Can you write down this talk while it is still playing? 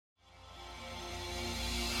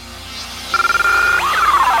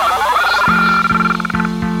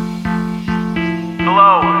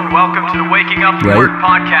Up From Work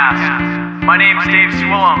podcast. My name's Dave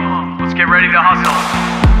Swillem. Let's get ready to hustle.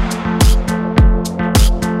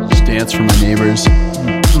 Just dance for my neighbors.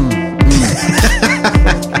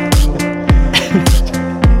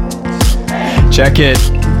 Check it.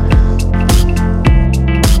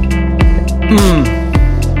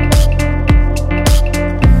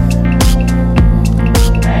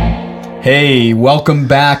 Hey, welcome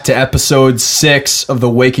back to episode 6 of the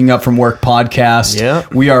Waking Up From Work podcast. Yeah.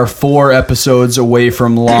 We are 4 episodes away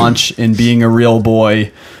from launch and being a real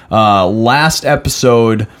boy. Last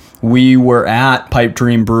episode, we were at Pipe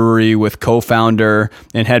Dream Brewery with co-founder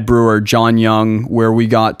and head brewer John Young, where we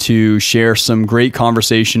got to share some great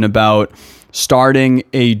conversation about starting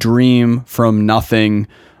a dream from nothing.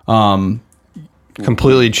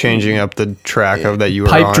 Completely changing up the track of that you were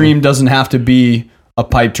on. Pipe dream doesn't have to be a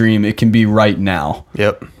pipe dream. It can be right now.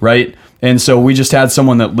 Yep. Right. And so we just had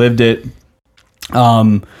someone that lived it.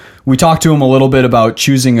 We talked to him a little bit about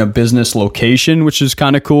choosing a business location, which is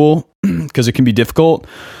kind of cool because it can be difficult,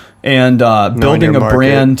 and building a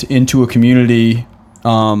brand into a community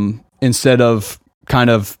instead of kind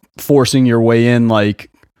of forcing your way in, like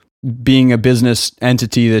being a business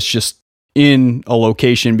entity that's just in a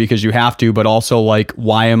location because you have to, but also like,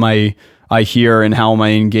 why am I here and how am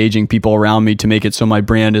I engaging people around me to make it so my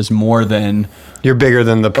brand is more than... You're bigger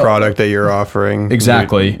than the product that you're offering.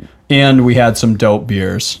 Exactly. And we had some dope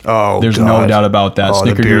beers. Oh, there's God. No doubt about that.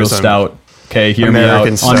 Snickerdoodle Stout. Okay, hear American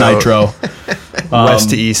me out Stout. on Nitro.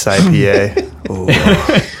 West to East IPA.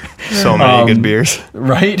 So many good beers.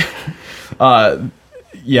 Right?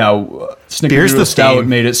 Yeah, Snickerdoodle Stout theme.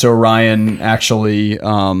 made it so Ryan actually...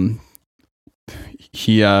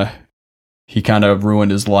 He kind of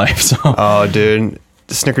ruined his life. So. Oh, dude.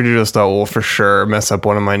 The Snickerdoodle Stout will for sure mess up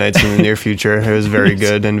one of my nights in the near future. It was very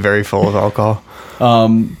good and very full of alcohol.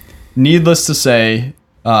 Needless to say,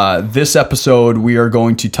 this episode we are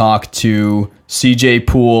going to talk to CJ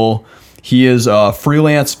Poole. He is a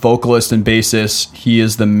freelance vocalist and bassist. He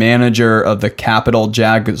is the manager of the Capitol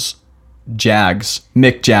Jags,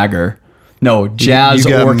 Mick Jagger. No, Jazz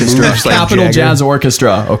Orchestra. Capitol Jazz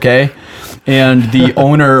Orchestra, okay? And the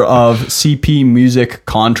owner of CP Music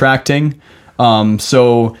Contracting.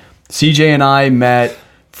 So CJ and I met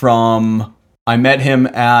him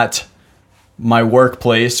at my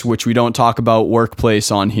workplace, which we don't talk about workplace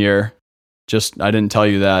on here. I didn't tell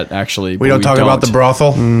you that, actually. We don't talk about the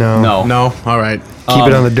brothel? No. All right. Keep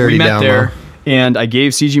it on the dirty we met down there, low. and I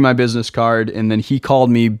gave CJ my business card, and then he called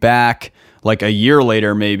me back like a year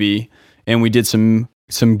later, maybe, and we did some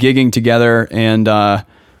gigging together, and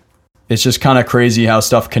it's just kind of crazy how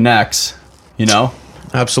stuff connects, you know?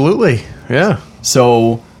 Absolutely. Yeah.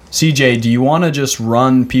 So, CJ, do you want to just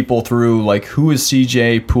run people through, like, who is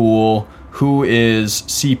CJ Poole? Who is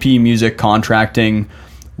CP Music Contracting?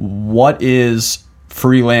 What is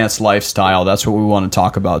freelance lifestyle? That's what we want to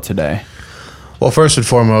talk about today. Well, first and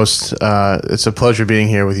foremost, it's a pleasure being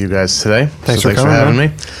here with you guys today. Thanks for having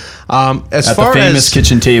me. At the famous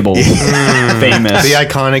kitchen table. Famous. The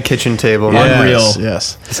iconic kitchen table. Unreal.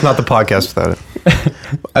 Yes. It's not the podcast without it.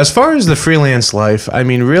 As far as the freelance life, I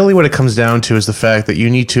mean, really what it comes down to is the fact that you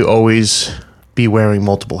need to always be wearing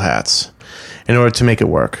multiple hats in order to make it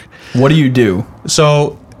work. What do you do?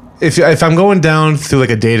 So if I'm going down through like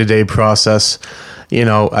a day-to-day process, you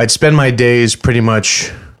know, I'd spend my days pretty much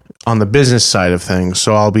on the business side of things.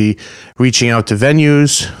 So I'll be reaching out to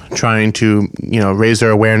venues, trying to, you know, raise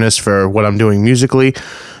their awareness for what I'm doing musically,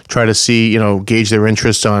 try to see, you know, gauge their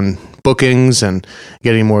interest on bookings and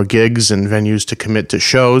getting more gigs and venues to commit to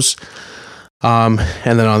shows. And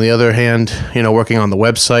then on the other hand, you know, working on the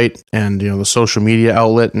website and, you know, the social media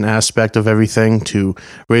outlet and aspect of everything to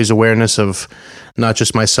raise awareness of not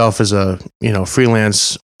just myself as a, you know,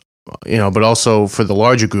 freelance, you know, but also for the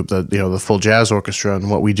larger group, the full jazz orchestra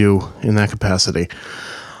and what we do in that capacity.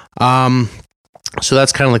 So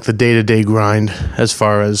that's kind of like the day-to-day grind as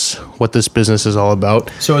far as what this business is all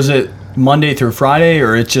about. So is it Monday through Friday,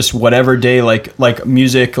 or it's just whatever day, like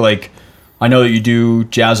music, like I know that you do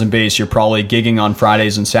jazz and bass, you're probably gigging on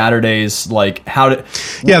Fridays and Saturdays. Like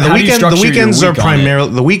the weekends are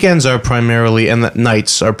primarily and the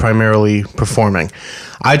nights are primarily performing.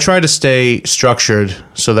 I try to stay structured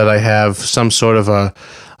so that I have some sort of a,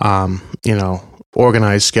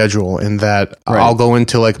 organized schedule in that I'll go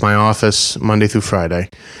into like my office Monday through Friday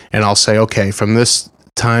and I'll say, okay, from this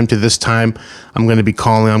time to this time, I'm going to be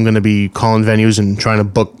calling venues and trying to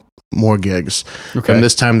book more gigs. Okay. From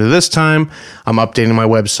this time to this time, I'm updating my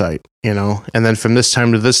website, you know, and then from this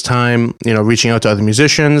time to this time, you know, reaching out to other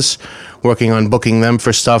musicians, working on booking them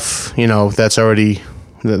for stuff, you know, that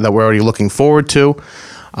we're already looking forward to.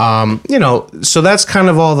 So that's kind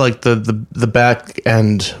of all like the back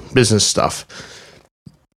end business stuff.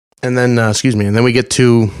 And then, and then we get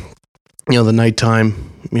to, the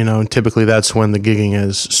nighttime, and typically that's when the gigging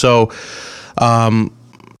is. So,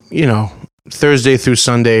 Thursday through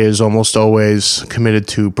Sunday is almost always committed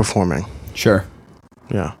to performing. Sure.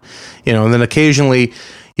 Yeah. And then occasionally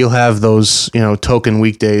you'll have those, token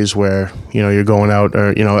weekdays where, you're going out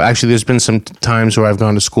or, actually there's been some times where I've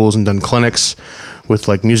gone to schools and done clinics with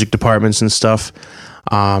like music departments and stuff,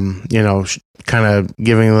 kind of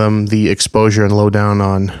giving them the exposure and lowdown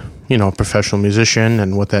on, professional musician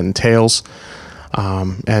and what that entails,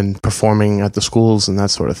 and performing at the schools and that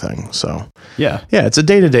sort of thing. So, yeah, it's a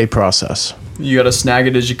day-to-day process. You got to snag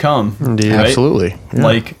it as you come. Indeed. Right? Absolutely. Yeah.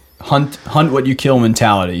 Like hunt what you kill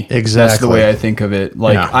mentality. Exactly. That's the way I think of it.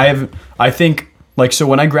 Like so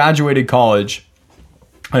when I graduated college,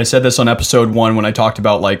 I said this on episode 1 when I talked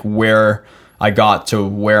about like where I got to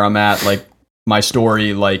where I'm at, like my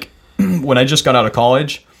story, like when I just got out of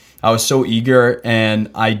college, I was so eager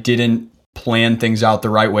and I didn't plan things out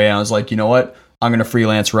the right way. I was like, you know what? I'm going to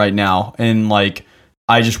freelance right now. And like,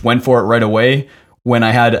 I just went for it right away when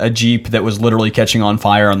I had a Jeep that was literally catching on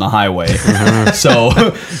fire on the highway. So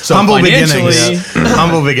humble beginnings.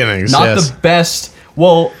 Humble beginnings. Not the best.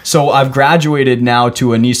 Well, so I've graduated now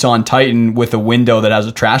to a Nissan Titan with a window that has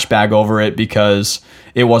a trash bag over it because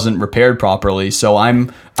it wasn't repaired properly. So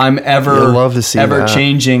I'm ever You'll love to see that.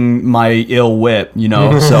 changing my ill whip, So, but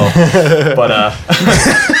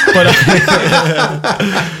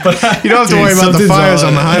you don't have to worry about the fires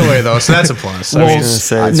on the highway though, so that's a plus.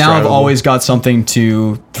 Well, now I've always got something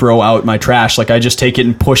to throw out my trash. Like I just take it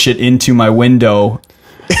and push it into my window.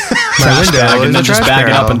 Trash bag and then just bag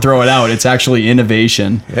it up and throw it out. It's actually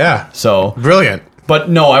innovation. Yeah. So brilliant. But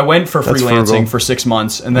no, I went for That's freelancing frugal. for 6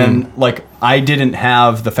 months, and then like I didn't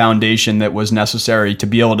have the foundation that was necessary to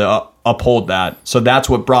be able to uphold that. So that's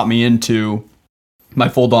what brought me into my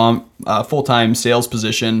full-time sales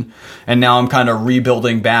position, and now I'm kind of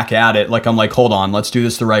rebuilding back at it. Like I'm like, hold on, let's do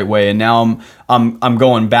this the right way. And now I'm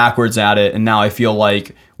going backwards at it, and now I feel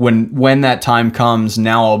like when that time comes,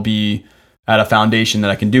 now I'll be at a foundation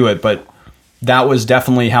that I can do it. But that was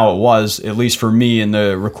definitely how it was, at least for me in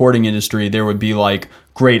the recording industry. There would be like,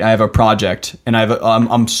 great, I have a project and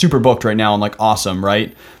I'm super booked right now and like, awesome,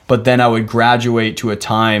 right? But then I would graduate to a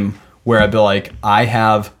time where I'd be like, I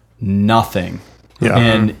have nothing. Yeah.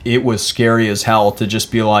 And it was scary as hell to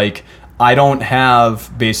just be like, I don't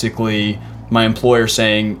have basically my employer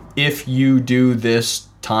saying, if you do this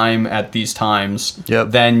time at these times,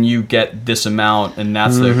 then you get this amount, and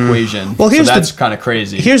that's the equation. Well, so that's kind of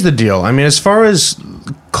crazy. Here's the deal. I mean, as far as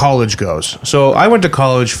college goes, so I went to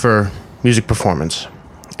college for music performance,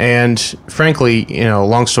 and frankly,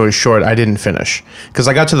 long story short, I didn't finish because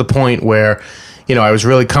I got to the point where, I was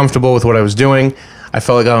really comfortable with what I was doing. I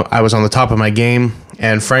felt like I was on the top of my game,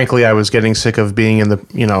 and frankly, I was getting sick of being in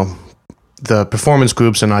the performance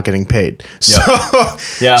groups and not getting paid. So,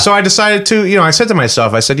 so I decided to, I said to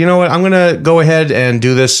myself, I said, you know what, I'm going to go ahead and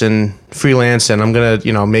do this and freelance, and I'm going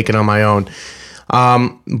to, make it on my own.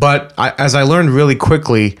 But as I learned really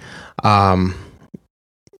quickly,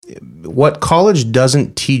 what college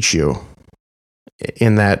doesn't teach you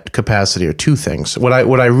in that capacity are two things. What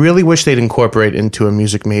I really wish they'd incorporate into a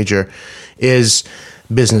music major is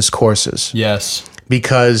business courses. Yes.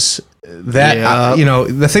 Because that,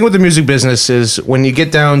 the thing with the music business is when you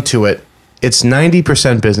get down to it, it's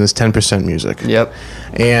 90% business, 10% music. Yep.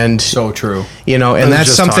 And so true. And that's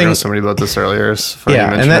just something. Talking to somebody about this earlier.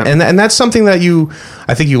 And that's something that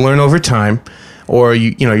I think you learn over time, or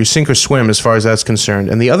you sink or swim as far as that's concerned.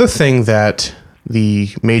 And the other thing that the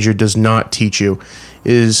major does not teach you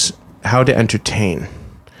is how to entertain.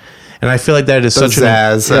 And I feel like that is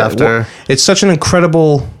it's such an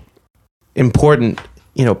incredible, important,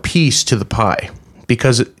 piece to the pie,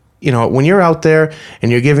 because when you're out there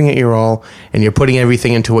and you're giving it your all and you're putting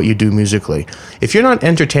everything into what you do musically, if you're not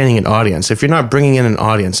entertaining an audience, if you're not bringing in an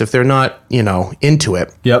audience, if they're not, into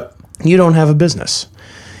it, you don't have a business.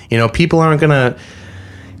 People aren't going to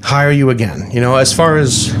hire you again. As far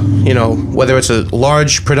as, whether it's a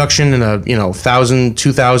large production in a, 1,000,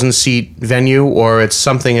 2,000 seat venue, or it's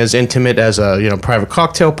something as intimate as a, private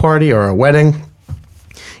cocktail party or a wedding,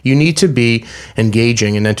 you need to be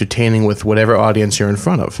engaging and entertaining with whatever audience you're in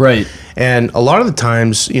front of. Right. And a lot of the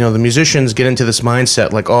times, the musicians get into this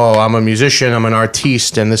mindset like, oh, I'm a musician, I'm an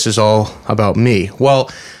artiste, and this is all about me. Well,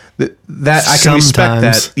 that I can respect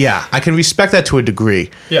that. Yeah, I can respect that to a degree.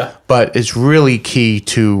 Yeah. But it's really key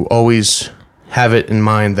to always have it in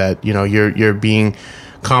mind that, you're being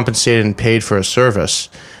compensated and paid for a service,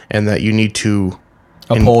 and that you need to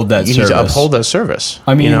uphold that you service. need to uphold that service.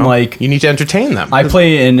 I mean, you know? like, you need to entertain them. I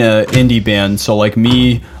play in an indie band, so like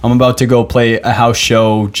me, I'm about to go play a house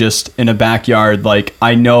show just in a backyard. Like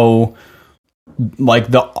I know,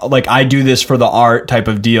 like I do this for the art type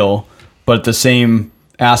of deal, but at the same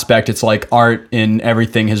aspect, it's like art in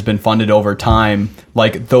everything has been funded over time.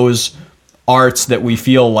 Like those arts that we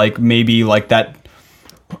feel like maybe like that,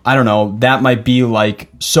 I don't know, that might be like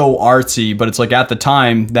so artsy, but it's like at the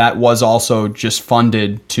time that was also just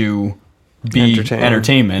funded to be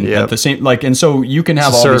entertainment Yep. at the same, like, and so you can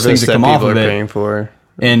have all these things that come off of paying it for.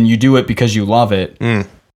 and you do it because you love it.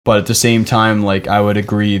 But at the same time, like I would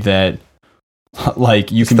agree that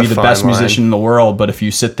like you can the be the fine best line. musician in the world, but if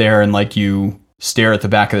you sit there and like you stare at the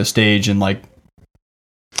back of the stage and like,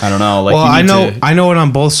 I don't know, like, well, you need I know it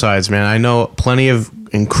on both sides, man. I know plenty of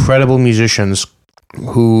incredible musicians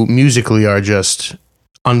who musically are just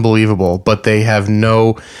unbelievable, but they have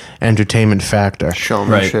no entertainment factor.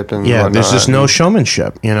 Showmanship and Yeah, whatnot. there's just no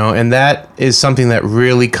showmanship, you know, and that is something that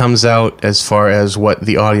really comes out as far as what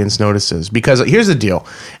the audience notices. Because here's the deal,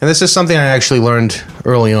 and this is something I actually learned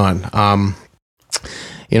early on.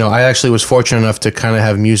 You know, I actually was fortunate enough to kind of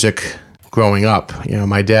have music growing up. You know,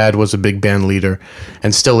 my dad was a big band leader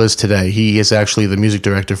and still is today. He is actually the music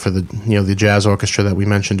director for the, you know, the jazz orchestra that we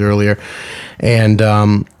mentioned earlier. And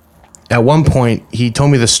at one point, he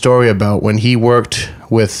told me the story about when he worked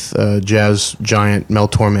with jazz giant Mel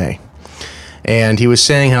Torme. And he was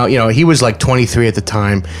saying how, you know, he was like 23 at the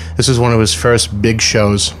time. This was one of his first big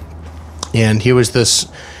shows. And he was this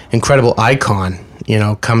incredible icon, you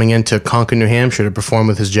know, coming into Concord, New Hampshire to perform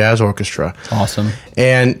with his jazz orchestra. awesome.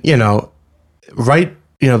 And, you know,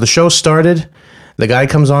 the show started, the guy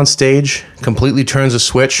comes on stage, completely turns a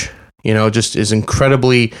switch, you know, just is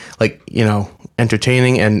incredibly, like, you know,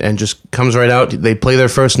 entertaining and just comes right out. They play their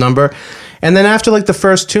first number. And then after, like, the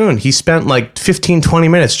first tune, he spent, like, 15, 20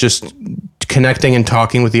 minutes just connecting and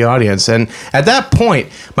talking with the audience. And at that point,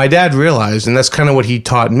 my dad realized, and that's kind of what he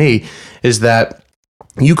taught me, is that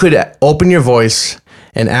you could open your voice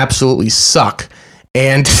and absolutely suck.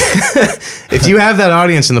 And if you have that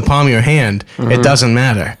audience in the palm of your hand, it doesn't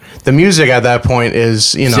matter. The music at that point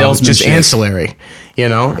is, you know, just Salesmanship. ancillary. You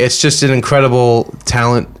know, it's just an incredible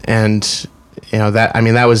talent. And, you know, that, I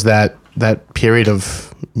mean, that was that period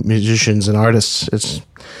of musicians and artists. It's,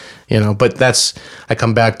 you know, but that's, I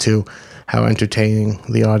come back to how entertaining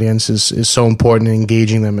the audience is so important in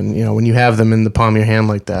engaging them. And, you know, when you have them in the palm of your hand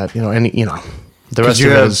like that, you know, and, you know, the rest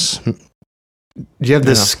of it is... You have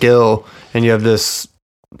this skill and you have this,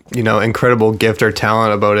 you know, incredible gift or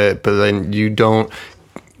talent about it, but then you don't,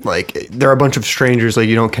 like, there are a bunch of strangers, like,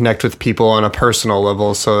 you don't connect with people on a personal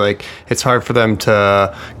level, so, like, it's hard for them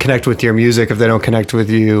to connect with your music if they don't connect with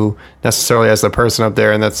you necessarily as the person up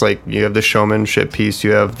there. And that's, like, you have the showmanship piece,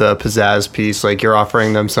 you have the pizzazz piece, like, you're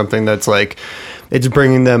offering them something that's, like, it's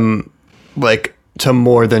bringing them, like, to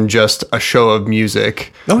more than just a show of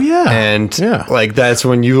music. Oh, yeah. And yeah. like, that's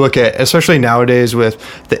when you look at, especially nowadays with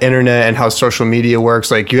the internet and how social media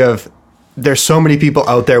works, like, there's so many people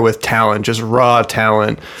out there with talent, just raw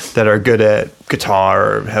talent, that are good at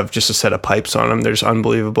guitar or have just a set of pipes on them. They're just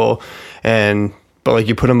unbelievable. But like,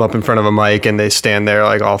 you put them up in front of a mic and they stand there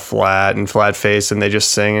like all flat and flat faced and they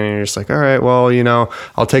just sing, and you're just like, all right, well, you know,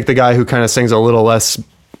 I'll take the guy who kind of sings a little less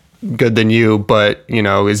good than you, but, you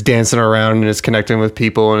know, is dancing around and is connecting with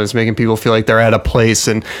people and is making people feel like they're at a place,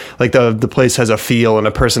 and like the place has a feel and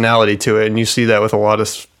a personality to it. And you see that with a lot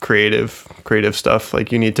of creative stuff.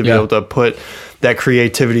 Like, you need to be able to put that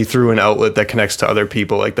creativity through an outlet that connects to other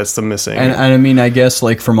people. Like, that's the missing. And I mean, I guess,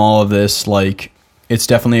 like, from all of this, like, it's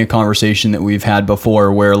definitely a conversation that we've had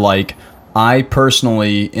before where, like, I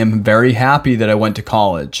personally am very happy that I went to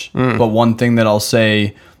college. But one thing that I'll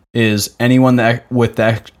say is anyone that with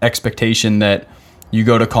the expectation that you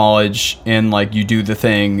go to college and, like, you do the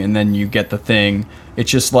thing and then you get the thing,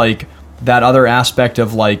 it's just like that other aspect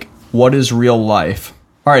of, like, what is real life?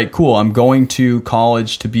 All right, cool. I'm going to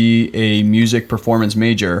college to be a music performance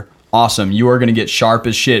major. Awesome. You are going to get sharp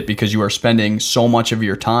as shit because you are spending so much of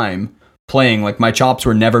your time playing. Like, my chops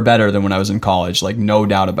were never better than when I was in college, like, no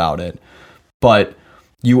doubt about it. But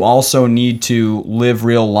you also need to live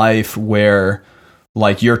real life where,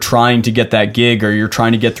 like, you're trying to get that gig or you're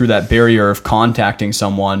trying to get through that barrier of contacting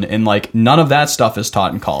someone, and, like, none of that stuff is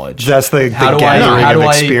taught in college. That's the how do gathering I of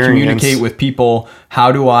experience. communicate with people?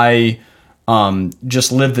 How do I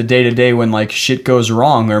just live the day to day when, like, shit goes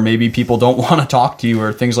wrong, or maybe people don't want to talk to you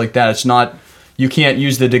or things like that? It's not, you can't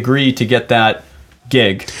use the degree to get that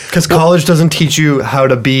gig, because college doesn't teach you how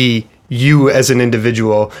to be you as an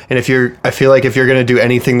individual. And I feel like if you're going to do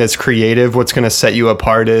anything that's creative, what's going to set you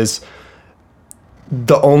apart is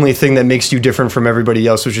the only thing that makes you different from everybody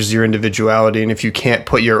else, which is your individuality. And if you can't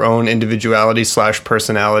put your own individuality /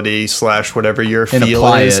 personality / whatever your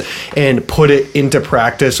feel is and put it into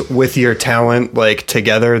practice with your talent, like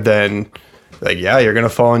together, then like, yeah, you're going to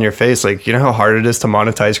fall on your face. Like, you know how hard it is to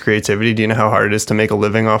monetize creativity? Do you know how hard it is to make a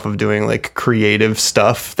living off of doing like creative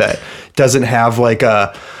stuff that doesn't have like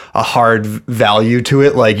a hard value to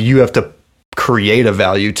it? Like, you have to create a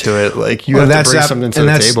value to it. Like, you have to bring something to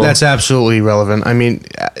the table. That's absolutely relevant. I mean,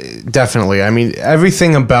 definitely. I mean,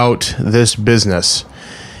 everything about this business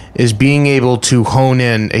is being able to hone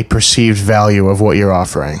in a perceived value of what you're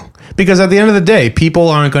offering. Because at the end of the day, people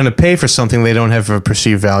aren't going to pay for something they don't have a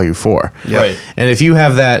perceived value for. Right. And if you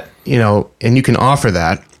have that, you know, and you can offer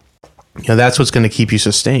that, you know, that's what's going to keep you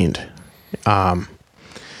sustained,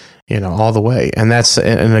 you know, all the way. And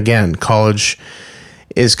and again, college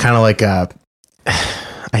is kind of like I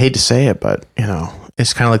hate to say it, but, you know,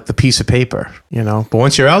 it's kind of like the piece of paper, you know. But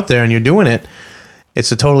once you're out there and you're doing it,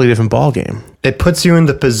 it's a totally different ballgame. It puts you in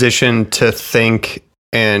the position to think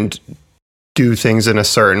and do things in a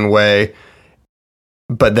certain way,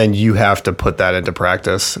 but then you have to put that into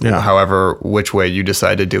practice, however, which way you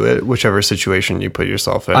decide to do it, whichever situation you put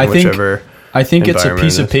yourself in, I think it's a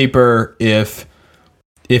piece of paper if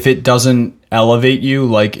it doesn't elevate you,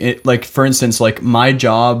 like for instance, like my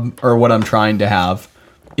job or what I'm trying to have,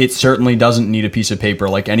 it certainly doesn't need a piece of paper.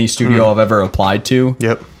 Like any studio I've ever applied to,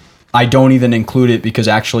 I don't even include it because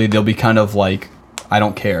actually they'll be kind of like, I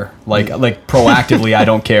don't care. Like proactively, I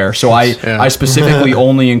don't care. So I specifically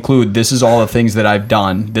only include, this is all the things that I've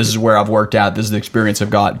done. This is where I've worked at. This is the experience I've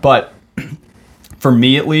got. But for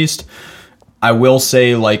me, at least, I will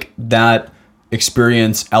say like that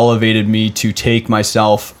experience elevated me to take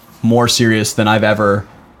myself more serious than I've ever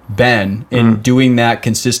been. And doing that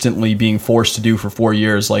consistently, being forced to do for 4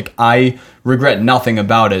 years, like I regret nothing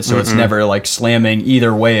about it. So it's never like slamming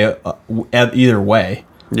either way.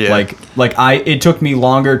 Yeah. Like it took me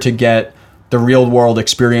longer to get the real world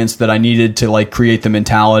experience that I needed to like create the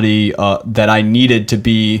mentality that I needed to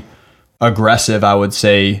be aggressive, I would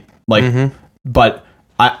say. Like, but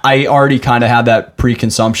I already kind of had that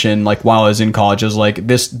pre-consumption. Like while I was in college, I was like,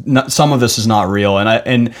 some of this is not real.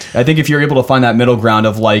 And I think if you're able to find that middle ground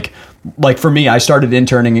of like for me, I started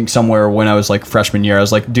interning somewhere when I was like freshman year. I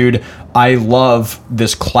was like, dude, I love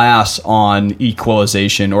this class on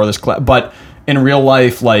equalization or this class, but in real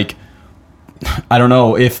life, like, I don't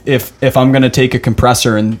know if I'm going to take a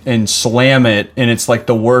compressor and slam it and it's like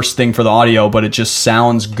the worst thing for the audio, but it just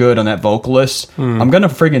sounds good on that vocalist, I'm going to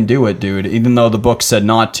friggin' do it, dude, even though the book said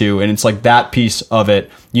not to. And it's like that piece of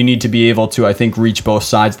it, you need to be able to, I think, reach both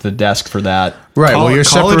sides of the desk for that. Right. Well, you're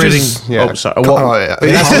separating.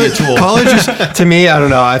 College is, to me, I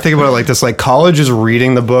don't know. I think about it like this, like college is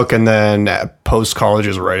reading the book and then post-college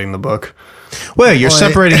is writing the book. Well, you're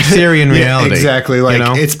separating theory and reality. Yeah, exactly. Like, you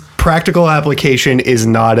know? Its practical application is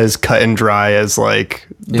not as cut and dry as like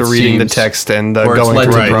the reading the text and the going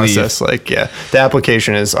through the process. Like, the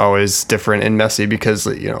application is always different and messy because,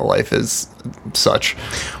 you know, life is such.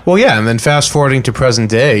 Well, yeah. And then fast forwarding to present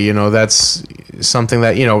day, you know, that's something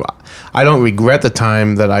that, you know, I don't regret the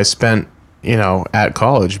time that I spent, you know, at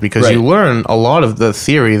college because you learn a lot of the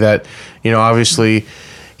theory that, you know, obviously,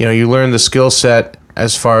 you know, you learn the skill set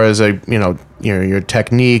as far as your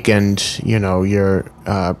technique and, you know, your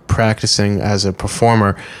practicing as a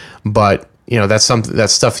performer, but you know that's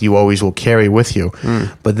stuff you always will carry with you.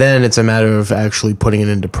 But then it's a matter of actually putting it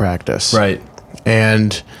into practice, right?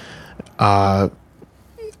 And I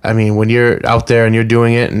mean, when you're out there and you're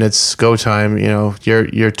doing it and it's go time, you know,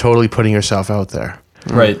 you're totally putting yourself out there,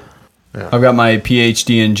 right? Yeah. I've got my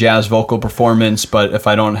PhD in jazz vocal performance, but if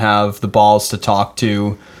I don't have the balls to talk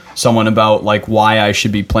to someone about like why I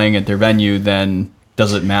should be playing at their venue, then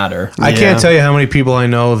does it matter? I can't tell you how many people I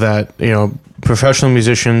know that, you know, professional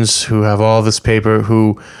musicians who have all this paper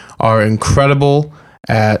who are incredible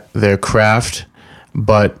at their craft,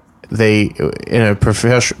 but they, in a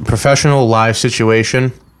professional live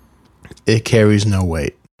situation, it carries no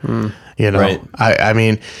weight. You know, right. I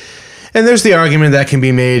mean, and there's the argument that can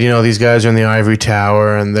be made, you know, these guys are in the ivory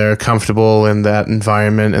tower and they're comfortable in that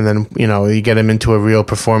environment. And then, you know, you get them into a real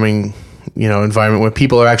performing, you know, environment where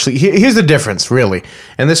people are actually, here's the difference, really.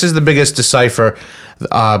 And this is the biggest decipher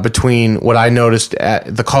between what I noticed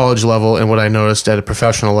at the college level and what I noticed at a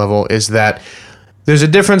professional level is that there's a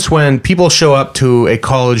difference when people show up to a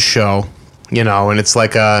college show, you know, and it's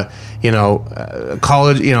like a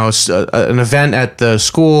college, you know, an event at the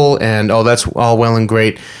school, and that's all well and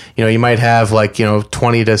great. You know, you might have like, you know,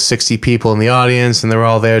 20 to 60 people in the audience, and they're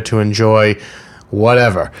all there to enjoy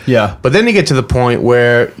whatever. Yeah. But then you get to the point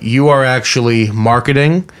where you are actually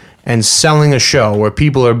marketing and selling a show where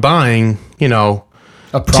people are buying,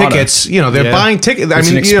 A product. tickets, they're buying tickets. I It's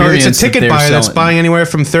an mean, it's experience a that ticket they're buyer that's selling. buying anywhere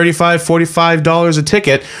from $35, $45 a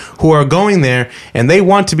ticket, who are going there and they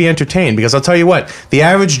want to be entertained. Because I'll tell you what, the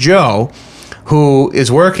average Joe who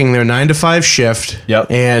is working their 9 to 5 shift,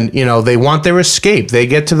 Yep. and they want their escape. They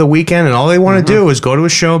get to the weekend and all they want to do is go to a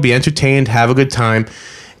show, be entertained, have a good time,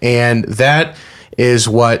 and that is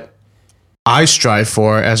what I strive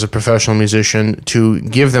for as a professional musician, to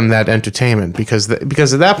give them that entertainment, because at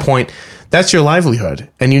that point, that's your livelihood,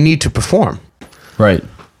 and you need to perform. Right.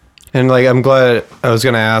 And like, I'm glad I was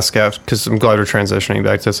going to ask, because I'm glad we're transitioning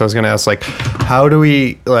back to this. I was going to ask, like, how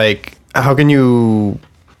can you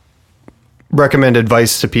recommend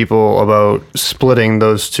advice to people about splitting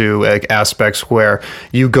those two aspects, where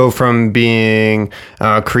you go from being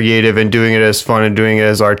creative and doing it as fun and doing it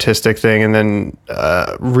as artistic thing, and then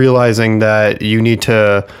realizing that you need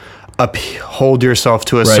to uphold yourself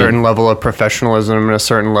to a certain level of professionalism and a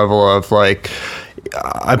certain level of like,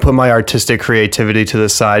 I put my artistic creativity to the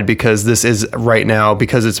side because this is right now,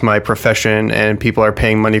 because it's my profession and people are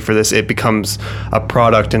paying money for this, it becomes a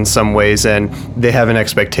product in some ways, and they have an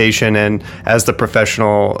expectation. And as the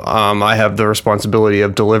professional, I have the responsibility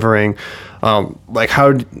of delivering. And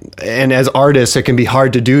as artists, it can be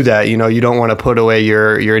hard to do that. You don't want to put away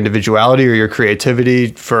your individuality or your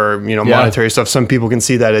creativity for, monetary stuff. Some people can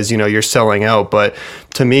see that as, you're selling out. But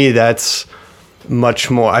to me, that's much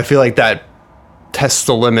more, I feel like that tests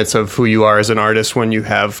the limits of who you are as an artist when you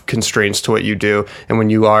have constraints to what you do, and when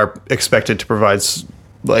you are expected to provide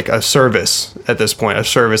like a service at this point, a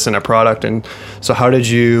service and a product. And so how did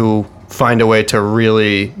you find a way to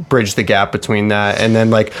really bridge the gap between that, and then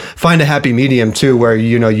like find a happy medium too, where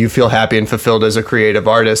you feel happy and fulfilled as a creative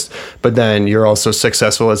artist, but then you're also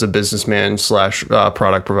successful as a businessman /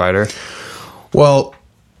 product provider? Well,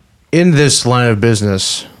 in this line of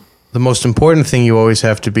business, the most important thing you always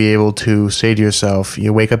have to be able to say to yourself,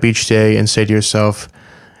 you wake up each day and say to yourself,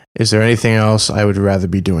 is there anything else I would rather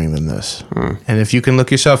be doing than this? And if you can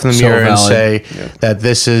look yourself in the mirror and say that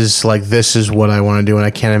this is what I want to do and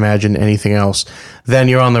I can't imagine anything else, then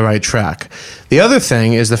you're on the right track. The other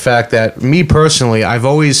thing is the fact that, me personally, I've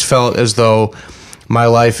always felt as though my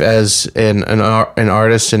life as an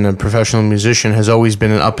artist and a professional musician has always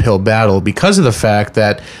been an uphill battle, because of the fact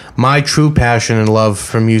that my true passion and love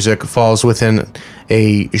for music falls within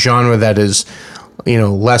a genre that is,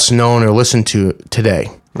 less known or listened to today.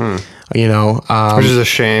 Which is a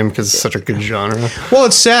shame, because it's such a good genre. Well,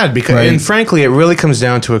 it's sad because, and frankly, it really comes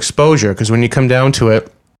down to exposure. Because when you come down to it,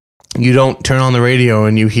 you don't turn on the radio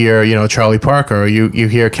and you hear, Charlie Parker, or you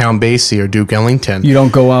hear Count Basie or Duke Ellington. You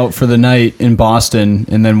don't go out for the night in Boston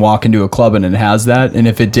and then walk into a club and it has that. And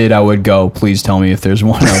if it did, I would go. Please tell me if there's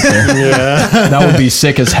one out there. That would be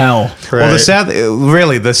sick as hell. Right. Well,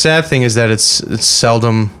 the sad thing is that it's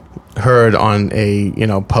seldom heard on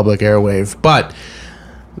a public airwave. But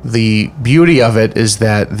the beauty of it is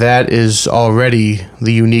that is already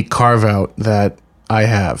the unique carve out that I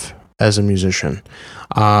have as a musician.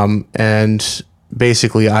 And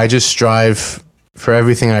basically I just strive for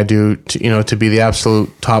everything I do to, to be the absolute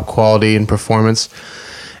top quality in performance.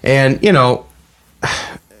 And,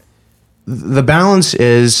 the balance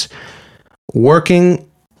is working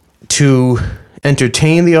to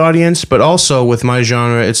entertain the audience, but also with my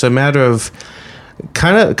genre, it's a matter of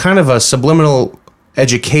kind of a subliminal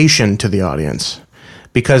education to the audience,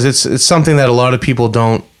 because it's something that a lot of people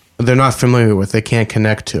they're not familiar with, they can't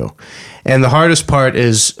connect to. And the hardest part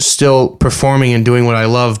is still performing and doing what I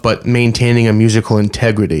love, but maintaining a musical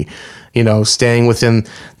integrity, staying within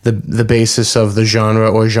the basis of the genre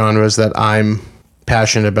or genres that I'm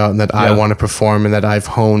passionate about and that I want to perform and that I've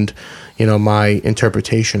honed, my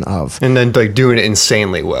interpretation of. And then like doing it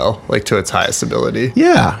insanely well, like to its highest ability.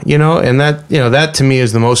 Yeah, and that to me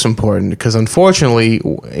is the most important, because unfortunately,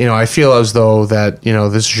 I feel as though that,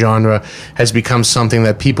 this genre has become something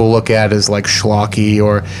that people look at as like schlocky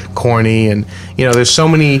or corny, and there's so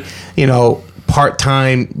many,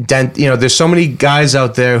 part-time there's so many guys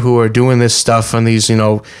out there who are doing this stuff on these,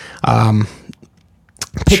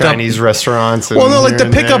 Chinese restaurants. Well, no, like the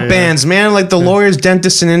pickup bands, man, like the lawyers,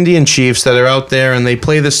 dentists, and Indian chiefs that are out there and they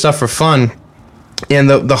play this stuff for fun. And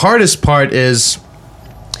the hardest part is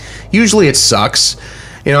usually it sucks.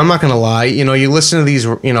 I'm not going to lie. You listen to these,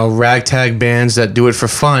 ragtag bands that do it for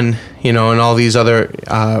fun, and all these other,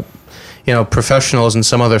 professionals in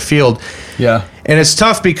some other field. Yeah. And it's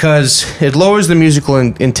tough because it lowers the musical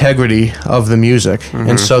integrity of the music.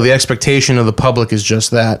 And so the expectation of the public is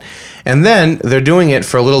just that. And then they're doing it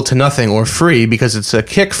for little to nothing or free because it's a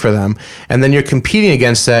kick for them. And then you're competing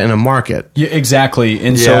against that in a market. Yeah, exactly.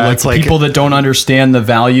 And so Yeah, like it's like- people that don't understand the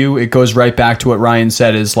value, it goes right back to what Ryan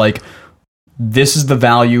said is like, this is the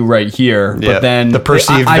value right here. Yeah, But then the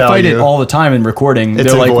perceived I fight it value. all the time in recording. It's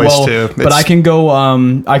They're in like, voice, well, too. but I can go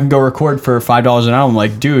record for $5 an hour. I'm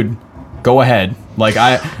like, dude, go ahead. Like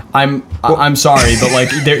I'm sorry, but like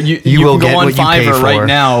there, you will can get go on what you pay Fiverr for. right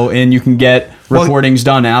now and you can get recordings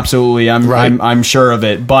done. Absolutely. I'm sure of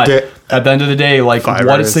it. But at the end of the day, like Fiverr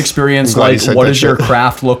what is is- the experience I'm glad you like? said What that does your shit.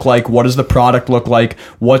 craft look like? What does the product look like?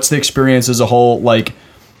 What's the experience as a whole? Like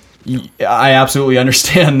I absolutely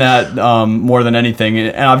understand that more than anything.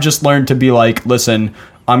 And I've just learned to be like, listen,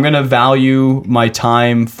 I'm going to value my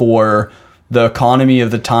time for the economy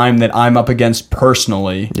of the time that I'm up against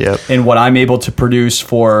personally. Yep. And what I'm able to produce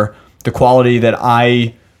for the quality that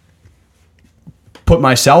I put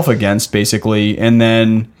myself against, basically. And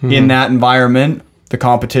then in that environment, the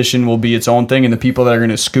competition will be its own thing. And the people that are going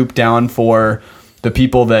to scoop down for the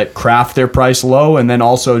people that craft their price low and then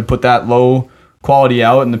also put that low quality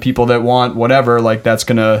out, and the people that want whatever, like that's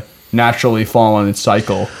going to naturally fall on its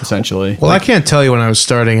cycle, essentially. Well, I can't tell you when I was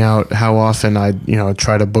starting out how often I,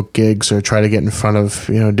 try to book gigs or try to get in front of,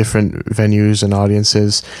 different venues and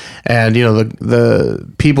audiences. And,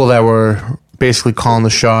 the people that were basically calling the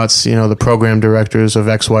shots, the program directors of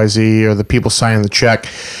XYZ or the people signing the check,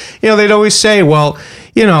 they'd always say, well,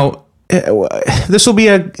 this will be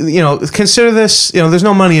consider this, there's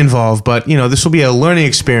no money involved, but this will be a learning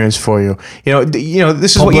experience for you.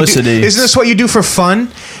 This is Publicity. what you do. Isn't this what you do for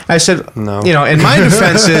fun? I said, No. and my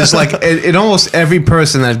defense is like, it almost every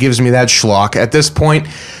person that gives me that schlock at this point,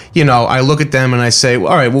 I look at them and I say, all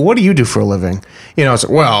right, well, what do you do for a living? It's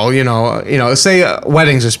well, say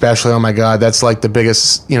weddings especially. Oh my God, that's like the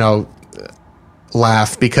biggest,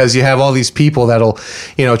 laugh, because you have all these people that'll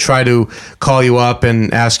try to call you up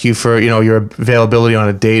and ask you for your availability on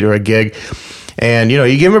a date or a gig, and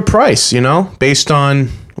you give them a price based on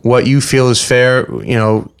what you feel is fair,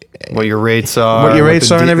 What your rates are, what your rates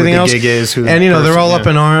the are and what everything the else. gig is, who the and they're person- all up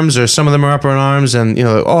in arms, or some of them are up in arms, and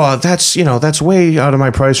oh, that's way out of my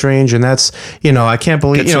price range, and that's I can't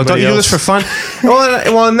believe Get don't somebody you do this else. for fun?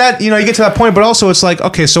 well, and that you get to that point, but also it's like,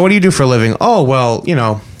 okay, so what do you do for a living? Oh, well,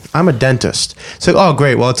 I'm a dentist. So, oh,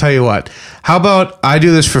 great. Well, I'll tell you what. How about I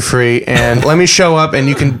do this for free, and let me show up, and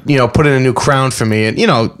you can, put in a new crown for me, and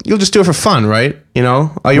you'll just do it for fun, right?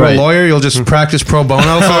 Are you Right. a lawyer? You'll just practice pro bono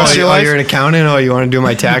for the rest of your life. You're an accountant. Oh, you want to do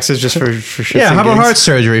my taxes just for shits Yeah, and how about gigs? heart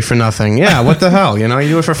surgery for nothing? Yeah, what the hell? You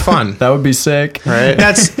do it for fun. That would be sick. Right?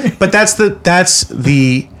 That's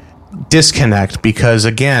the disconnect, because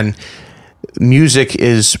again, music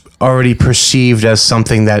is already perceived as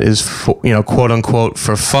something that is quote unquote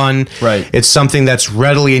for fun. Right. It's something that's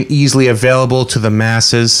readily and easily available to the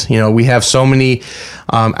masses. We have so many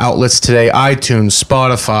outlets today: iTunes,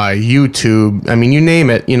 Spotify, YouTube. I mean, you name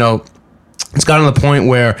it. It's gotten to the point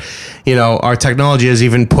where, our technology has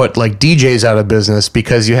even put like DJs out of business,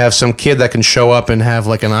 because you have some kid that can show up and have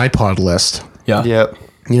like an iPod list. Yeah. Yep.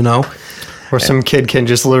 Or some kid can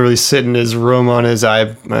just literally sit in his room on his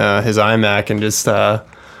iMac and just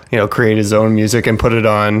create his own music and put it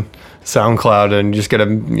on SoundCloud and just get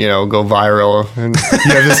him go viral. And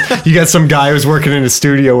you got some guy who's working in a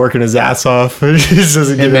studio working his ass off. He just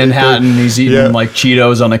doesn't In give anything. Manhattan, he's eating Yeah. like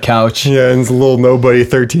Cheetos on a couch. Yeah, and it's a little nobody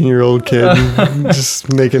 13-year-old kid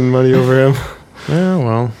just making money over him. Yeah,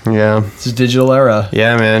 well, Yeah. It's a digital era.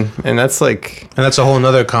 Yeah, man. And that's like and that's a whole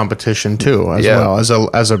nother competition too, as Yeah. well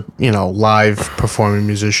as a live performing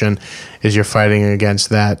musician, is you're fighting against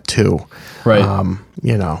that too. Right.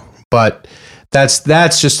 But that's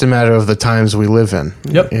just a matter of the times we live in.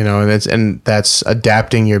 Yep. And that's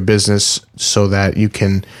adapting your business so that you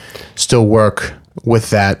can still work with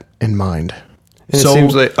that in mind. And So-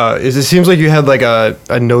 it seems like you had like a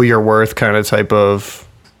know your worth kind of type of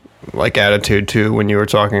like attitude too when you were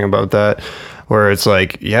talking about that, where it's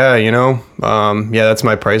like, yeah, that's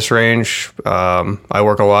my price range. I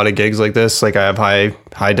work a lot of gigs like this. Like I have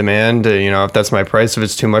high demand. If that's my price, if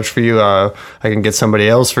it's too much for you, I can get somebody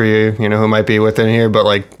else for you, who might be within here. But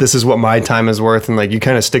like, this is what my time is worth. And like, you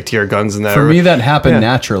kind of stick to your guns in that. For me, that happened Yeah.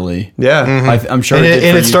 naturally. Yeah. I'm sure And it did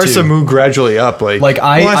it for you starts too. to move gradually up. Like Well,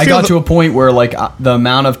 I I feel got to a point where like the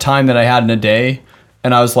amount of time that I had in a day,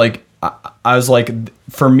 and I was like,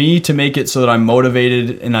 for me to make it so that I'm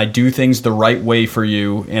motivated and I do things the right way for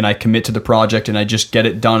you, and I commit to the project and I just get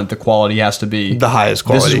it done at the quality it has to be. The highest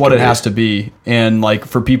quality This is what can it be. has to be. And like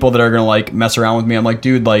for people that are gonna like mess around with me, I'm like,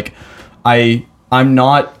 dude, like I'm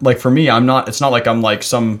not like, for me, it's not like I'm like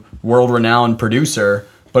some world renowned producer,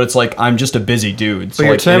 but it's like I'm just a busy dude. So But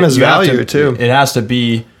your like, time has you have value, too. It has to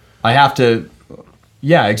be. I have to.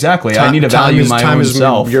 Yeah, exactly. I need to Time value is- my time own is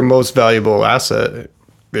self. your most valuable asset.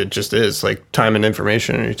 It just is. Like, time and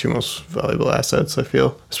information are your two most valuable assets, I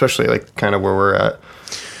feel. Especially, like, kind of where we're at.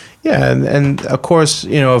 Yeah, and of course,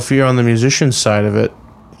 if you're on the musician side of it,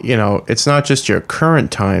 it's not just your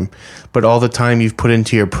current time, but all the time you've put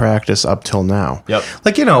into your practice up till now. Yep.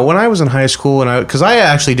 Like, when I was in high school, because I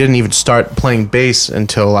actually didn't even start playing bass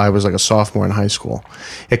until I was like a sophomore in high school.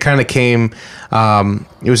 It kind of came,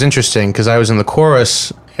 it was interesting because I was in the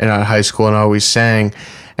chorus in high school and I always sang.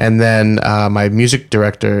 And then my music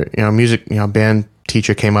director, band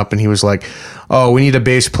teacher came up and he was like, "Oh, we need a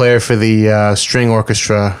bass player for the string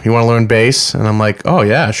orchestra. You want to learn bass?" And I'm like, "Oh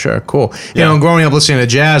yeah, sure, cool." Growing up listening to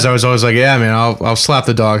jazz, I was always like, "Yeah, man, I'll slap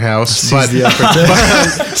the doghouse."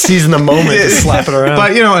 Seizing the moment to slap it around.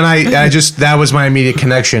 But and I just, that was my immediate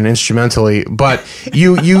connection instrumentally. But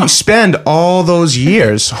you spend all those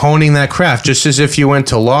years honing that craft, just as if you went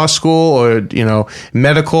to law school or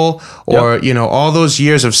medical or all those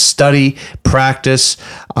years of study, practice,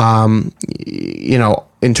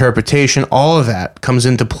 interpretation, all of that comes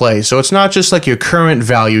into play. So it's not just like your current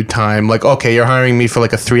valued time, like, okay, you're hiring me for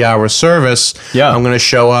like a 3-hour service. Yeah. I'm going to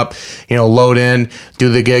show up, load in, do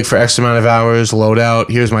the gig for X amount of hours, load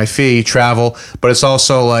out, here's my fee, travel. But it's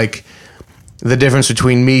also like the difference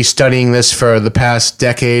between me studying this for the past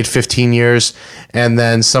decade, 15 years, and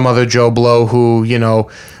then some other Joe Blow who,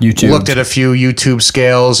 YouTube. looked at a few YouTube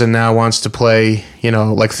scales and now wants to play,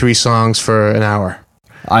 like 3 songs for an hour.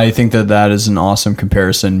 I think that is an awesome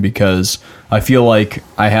comparison because I feel like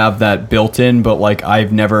I have that built in, but like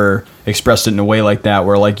I've never expressed it in a way like that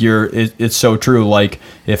where like it's so true. Like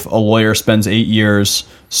if a lawyer spends 8 years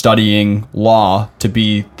studying law to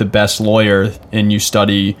be the best lawyer and you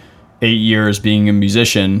study 8 years being a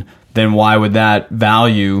musician, then why would that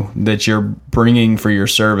value that you're bringing for your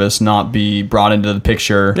service not be brought into the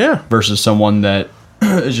picture versus someone that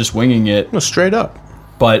is just winging it? No, straight up.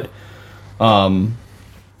 But,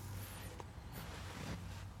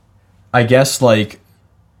 I guess like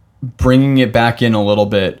bringing it back in a little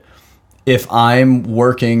bit, if I'm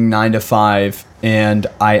working 9 to 5 and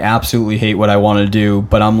I absolutely hate what I want to do,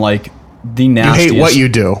 but I'm like the nastiest. You hate what you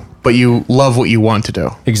do, but you love what you want to do.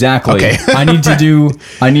 Exactly. Okay. I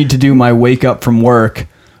need to do my wake up from work,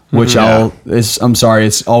 which I'm sorry,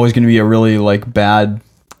 it's always going to be a really like bad,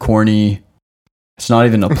 corny. It's not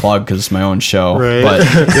even a plug because it's my own show, Right. but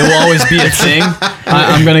it will always be a thing.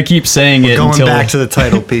 I'm going to keep saying it Going until back to the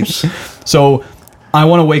title, peeps. So I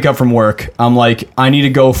want to wake up from work. I'm like, I need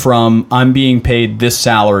to go from I'm being paid this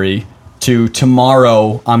salary to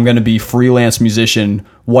tomorrow I'm going to be freelance musician.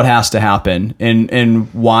 What has to happen?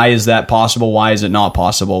 And why is that possible? Why is it not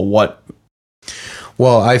possible? What?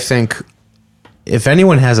 Well, I think if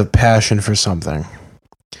anyone has a passion for something,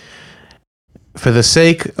 for the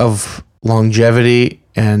sake of longevity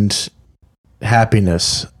and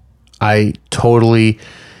happiness, I totally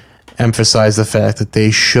emphasize the fact that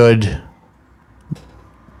they should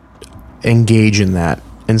engage in that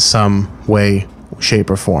in some way, shape,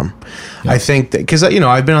 or form. I think that because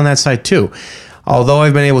I've been on that side too. Although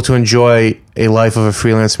I've been able to enjoy a life of a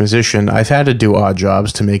freelance musician, I've had to do odd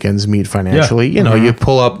jobs to make ends meet financially. You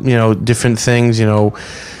pull up, different things, you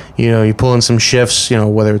pull in some shifts,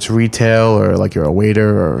 whether it's retail or like you're a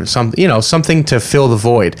waiter or something, something to fill the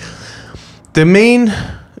void. The main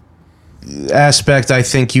aspect I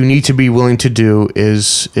think you need to be willing to do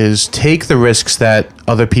is take the risks that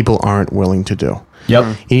other people aren't willing to do.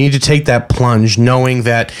 Yep. You need to take that plunge knowing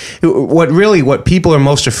that what people are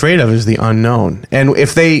most afraid of is the unknown. And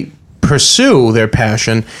if they pursue their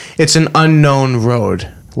passion, it's an unknown road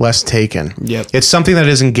less taken. Yep. It's something that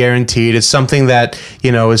isn't guaranteed. It's something that,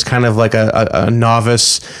 is kind of like a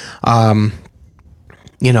novice,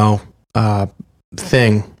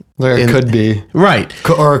 thing. Like it could be. Right.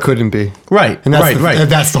 Or it couldn't be. Right. And that's right.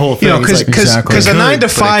 That's the whole thing. Because Exactly. a 9 to Could, but it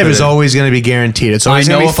 5 is couldn't. always going to be guaranteed. It's I always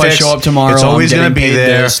know going to if be I fixed. show up tomorrow, it's always I'm going to getting be paid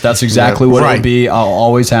there. this. That's exactly what Right. it'll be. I'll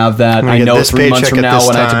always have that. gonna I get know this 3 months paycheck from at now this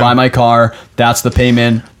when I have to time. buy my car, that's the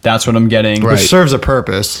payment. That's what I'm getting. Right. Which serves a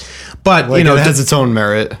purpose. But Like, it has its own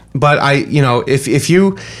merit. But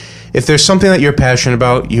if there's something that you're passionate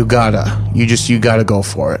about, you gotta go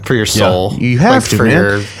for it. For your soul. You have Like, to, for man.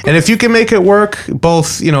 your- And if you can make it work,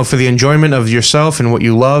 both for the enjoyment of yourself and what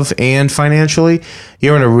you love, and financially,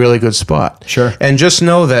 you're in a really good spot. Sure. And just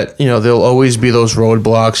know that there'll always be those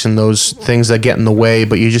roadblocks and those things that get in the way,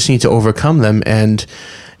 but you just need to overcome them and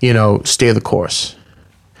stay the course.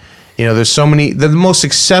 There's so many. The most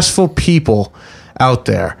successful people out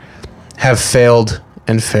there have failed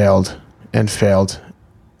and failed and failed,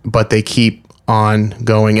 but they keep on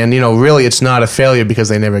going. And, really it's not a failure because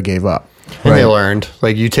they never gave up. And they learned.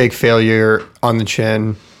 Like, you take failure on the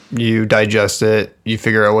chin, you digest it, you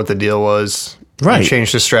figure out what the deal was, Right. you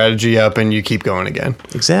change the strategy up, and you keep going again.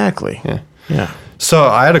 Exactly. Yeah. So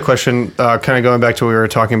I had a question, kind of going back to what we were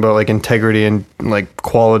talking about, like integrity and like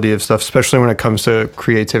quality of stuff, especially when it comes to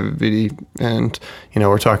creativity. And,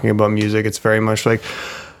 we're talking about music. It's very much like,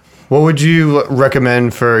 what would you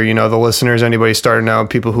recommend for, the listeners, anybody starting out,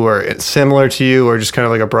 people who are similar to you, or just kind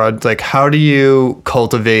of like a broad, like, how do you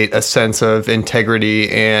cultivate a sense of integrity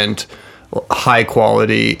and high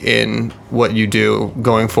quality in what you do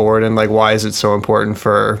going forward? And like, why is it so important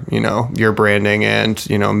for, your branding and,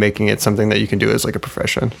 making it something that you can do as like a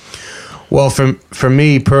profession? Well, for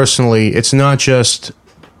me personally, it's not just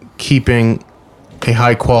keeping a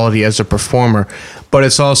high quality as a performer, but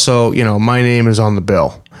it's also, my name is on the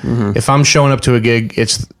bill. Mm-hmm. If I'm showing up to a gig,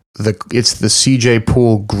 it's the CJ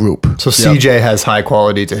Poole group. So CJ has high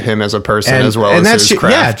quality to him as a person, as well as his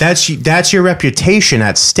craft. Yeah, that's your reputation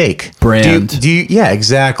at stake. Brand. Do you yeah,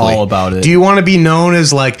 exactly. All about it. Do you want to be known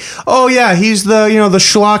as like, oh yeah, he's the the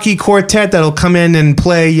schlocky quartet that'll come in and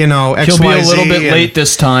play XYZ. He'll be a little bit late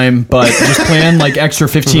this time, but just plan like extra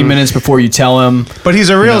 15 minutes before you tell him. But he's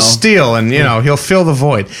a real steal, and he'll fill the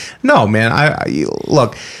void. No, man, I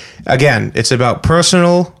look. Again, it's about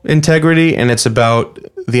personal integrity, and it's about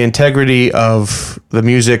the integrity of the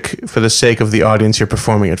music for the sake of the audience you're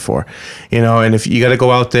performing it for. And if you got to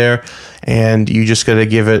go out there and you just got to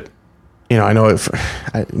give it, I know it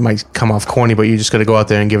might come off corny, but you just got to go out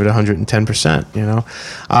there and give it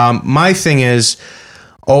 110%, my thing is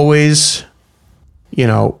always,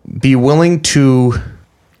 be willing to,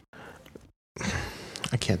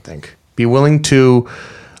 be willing to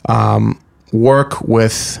work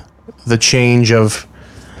with the change of,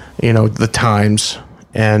 the times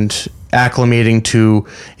and acclimating to,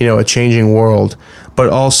 a changing world, but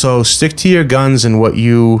also stick to your guns and what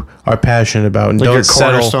you are passionate about, and like don't your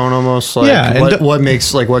settle. cornerstone almost. Like, Yeah, what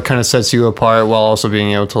makes, like, what kind of sets you apart while also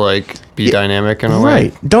being able to like be dynamic in a way.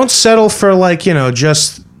 Right. Don't settle for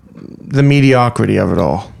just the mediocrity of it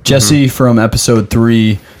all. Jesse from episode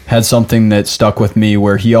 3 had something that stuck with me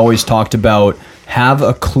where he always talked about have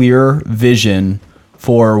a clear vision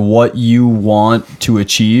for what you want to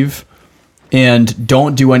achieve and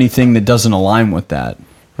don't do anything that doesn't align with that.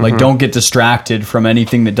 Like, don't get distracted from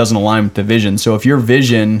anything that doesn't align with the vision. So if your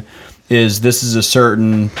vision is this is a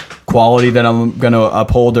certain quality that I'm going to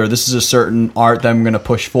uphold, or this is a certain art that I'm going to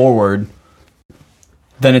push forward,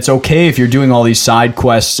 then it's okay if you're doing all these side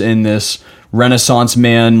quests in this Renaissance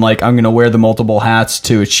man, like I'm going to wear the multiple hats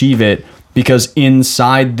to achieve it, because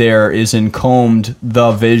inside there is encombed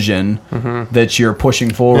the vision that you're pushing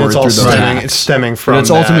forward. And it's all through those hats. it's stemming from But it's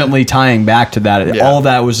that. ultimately tying back to that. Yeah. All of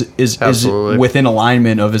that is Absolutely. within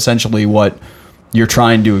alignment of essentially what you're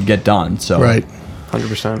trying to get done. So Right.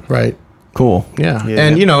 100%. Right. cool. Yeah.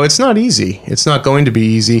 And, it's not easy. It's not going to be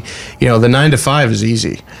easy. The 9 to 5 is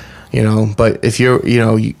easy, but if you're,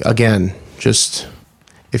 again, just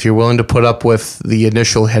if you're willing to put up with the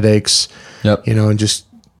initial headaches, Yep. and just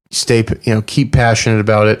stay, keep passionate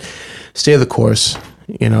about it, stay the course.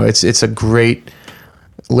 It's a great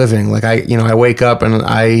living. Like I wake up and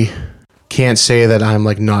I can't say that I'm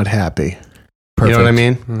like not happy. Perfect. You know what I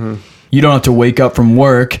mean? You don't have to wake up from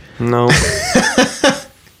work. No.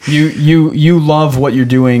 You love what you're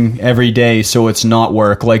doing every day, so it's not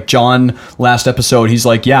work. Like John last episode, he's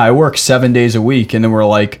like, yeah, I work 7 days a week. And then we're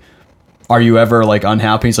like, are you ever like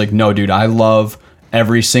unhappy? He's like, no, dude, I love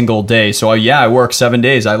every single day. So I work 7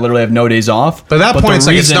 days. I literally have no days off. But at that point, it's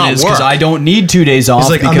like, it's not work. Because I don't need 2 days off,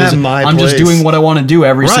 like, I'm because at my I'm just place. doing what I want to do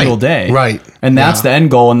every Right. single day. Right. And that's the end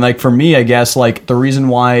goal. And like for me, I guess like the reason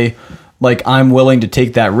why like I'm willing to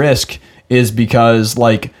take that risk is because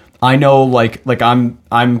like I know like I'm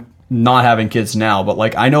not having kids now, but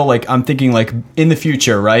like I know like I'm thinking like in the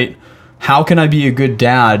future, right? How can I be a good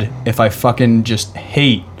dad if I fucking just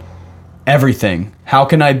hate everything? How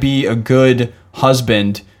can I be a good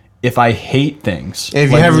husband if I hate things?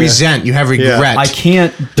 If you Like, have resent, you have regret. I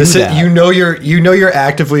can't do This is, that. you're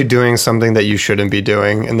actively doing something that you shouldn't be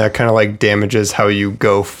doing, and that kind of like damages how you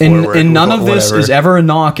go forward. And none of this whatever. is ever a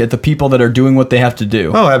knock at the people that are doing what they have to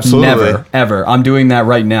do. Oh, absolutely. Never, ever. I'm doing that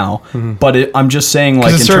right now. But I'm just saying, like,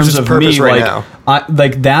 it in serves terms its of purpose me, right like, now.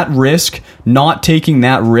 like that risk, not taking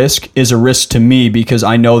that risk is a risk to me, because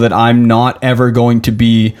I know that I'm not ever going to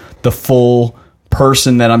be the full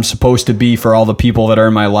person that I'm supposed to be for all the people that are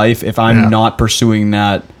in my life if I'm not pursuing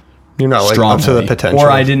that. You're not like strongly, up to the potential.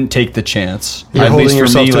 or I didn't take the chance. You're At holding least for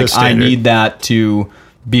yourself me, to a like I standard. need that to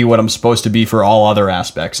be what I'm supposed to be for all other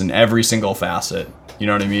aspects in every single facet. You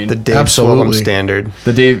know what I mean? The Dave Absolutely. Swillem standard.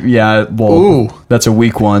 The Dave, yeah. Well, Ooh. that's a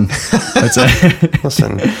weak one. That's a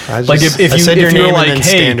Listen, I just, like if I you said if your you were name like, and then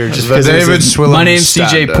hey, standard just the 'cause it's David a- Swillem my name's CJ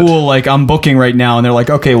standard. Poole. Like I'm booking right now, and they're like,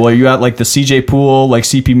 okay, well, are you at like the CJ Poole like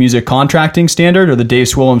CP Music contracting standard or the Dave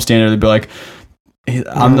Swillem standard? They'd be like,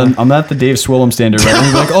 I'm at the Dave Swillem standard, right? And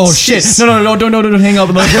they'd be like, oh shit, no, don't hang up.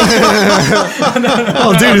 I'm like,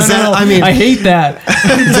 Oh, dude, is that? I mean, I hate that.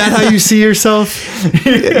 is that how you see yourself?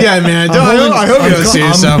 Yeah, man. I hope you don't see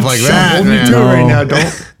yourself like that, Hold me man. to it right now.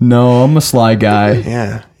 Don't. No, I'm a sly guy.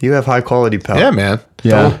 Yeah, you have high quality, pal. Yeah, man.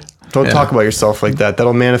 Yeah. Don't talk about yourself like that.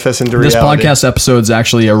 That'll manifest into This reality. podcast episode is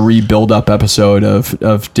actually a rebuild up episode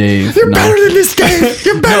of Dave. You're better than this game.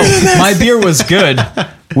 You're better than this. My beer was good.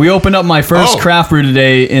 We opened up my first Oh. craft brew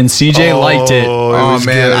today, and CJ liked it. Oh was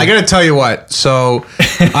man, good. I gotta tell you what. So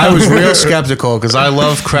I was real skeptical because I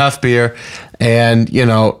love craft beer, and you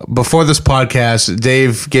know, before this podcast,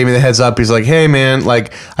 Dave gave me the heads up. He's like, "Hey man,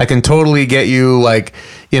 like I can totally get you like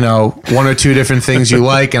you know 1 or 2 different things you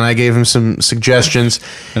like," and I gave him some suggestions.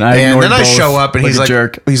 And I ignored then I both show up, and like he's a like,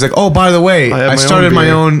 jerk. "He's like, oh, by the way, have I my own started my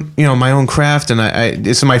beer." own, you know, my own craft, and I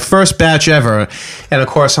it's my first batch ever." And of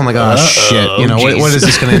course, I'm like, "Oh shit, you know, what is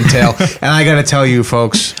this going to entail?" And I got to tell you,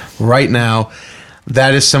 folks, right now.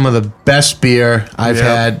 That is some of the best beer I've Yeah.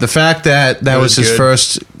 had. The fact that It was was his good.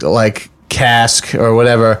 first like cask or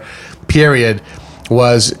whatever period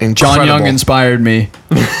was incredible. John Young inspired me.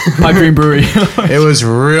 Pipe Dream Brewery. It was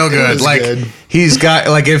real good. was Like good. he's got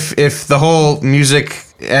like if the whole music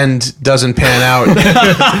end doesn't pan out,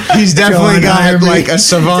 he's definitely John, hire got me. like a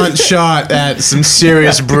savant shot at some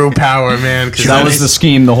serious brew power, man. 'cause That was the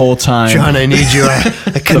scheme the whole time. John, I need you.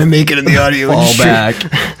 I couldn't make it in the audio. Fall industry. back.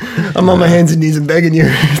 I'm on my hands and knees and begging you.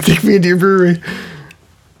 Take me into your brewery.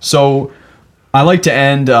 So I like to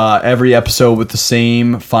end every episode with the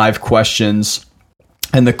same 5 questions.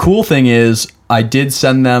 And the cool thing is I did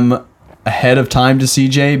send them ahead of time to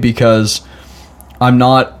CJ because I'm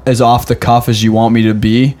not as off the cuff as you want me to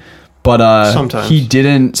be. But Sometimes. he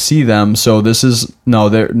didn't see them, so this is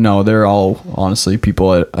they're all honestly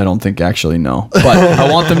people I don't think actually know. But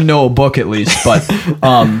I want them to know a book at least. But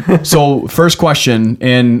so first question,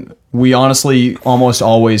 and we honestly almost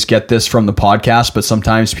always get this from the podcast, but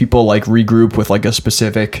sometimes people like regroup with like a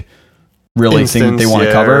specific really thing that they want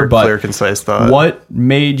to cover. But clear, concise thought. what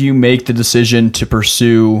made you make the decision to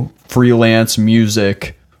pursue freelance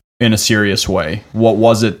music in a serious way? What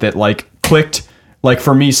was it that like clicked? Like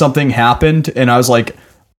for me, something happened and I was like,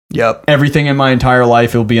 Yep. everything in my entire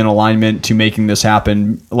life will be in alignment to making this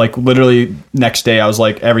happen. Like literally next day I was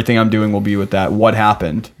like, everything I'm doing will be with that. What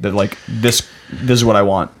happened? That like this is what I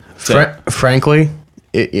want. Frankly,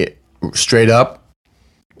 it straight up,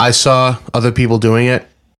 I saw other people doing it,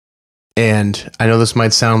 and I know this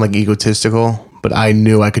might sound like egotistical, but I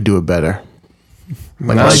knew I could do it better.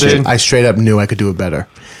 Like No, dude. I straight up knew I could do it better.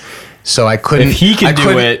 So I couldn't. If he can I do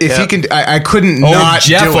couldn't- it- if he can, I couldn't Oh, not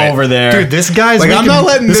Jeff do it. over there. Dude, this guy's Like, I'm making, not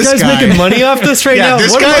letting this guy's guy- making money off this right Yeah, now.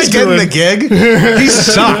 this What am guy's I getting doing? the gig. He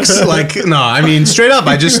sucks. Like, no, I mean, straight up,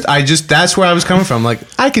 I just, that's where I was coming from. Like,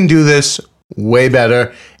 I can do this way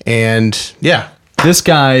better, and yeah, This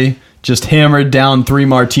guy just hammered down 3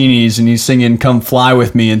 martinis and he's singing "Come Fly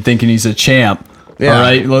With Me" and thinking he's a champ. Yeah. All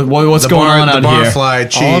right, what's going on out the here? barfly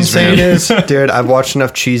cheese. All I'm saying man. is, dude, I've watched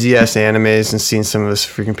enough cheesy ass animes and seen some of this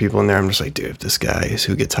freaking people in there. I'm just like, dude, if this guy is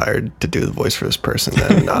who gets hired to do the voice for this person,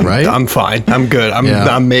 then I'm, Right? I'm fine. I'm good. I'm Yeah.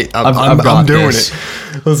 I'm got doing this.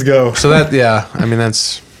 it. Let's go. So that, yeah, I mean,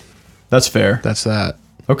 that's fair. that.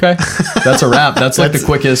 Okay, that's a wrap. That's like the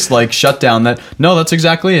quickest like shutdown. That's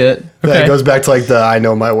exactly it. That Okay. goes back to like the I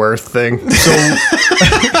know my worth thing. So,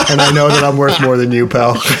 and I know that I'm worth more than you,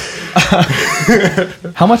 pal.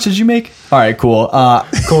 How much did you make? All right, cool. Cool, I'm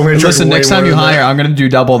gonna charge Listen, way next time more you than hire, that. I'm gonna do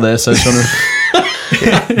double this. I just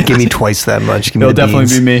want to. Give me twice that much. Give me It'll the definitely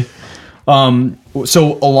beans. be me.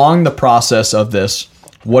 So along the process of this,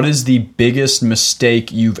 what is the biggest mistake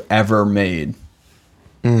you've ever made?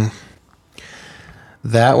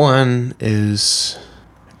 That one is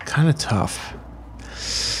kind of tough.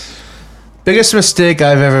 Biggest mistake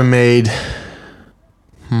I've ever made.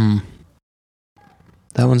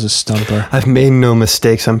 That one's a stumper. I've made no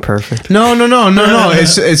mistakes. I'm perfect. No.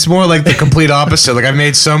 It's more like the complete opposite. Like I've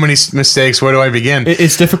made so many mistakes. Where do I begin?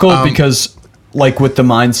 It's difficult because, like, with the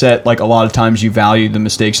mindset, like a lot of times you value the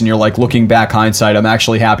mistakes, and you're like looking back, hindsight. I'm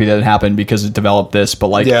actually happy that it happened because it developed this. But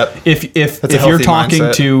like, Yep. if That's a you're healthy talking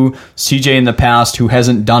mindset. to CJ in the past who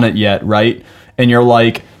hasn't done it yet, right? And you're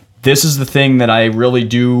like, this is the thing that I really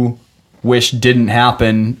do wish didn't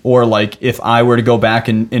happen, or like if I were to go back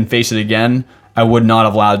and face it again, I would not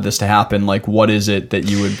have allowed this to happen. Like, what is it that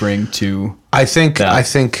you would bring to I think that? I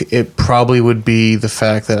think it probably would be the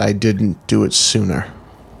fact that I didn't do it sooner.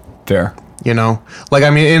 Fair? You know, like, I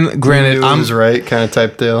mean, and granted, It was right kind of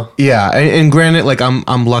type deal. yeah, and granted, like,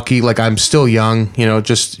 I'm lucky, like, I'm still young, you know,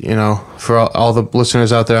 just, you know, for all the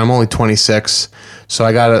listeners out there, I'm only 26, so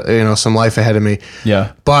I got, you know, some life ahead of me.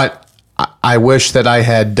 Yeah. But I wish that I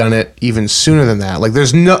had done it even sooner than that. Like,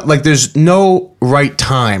 there's no right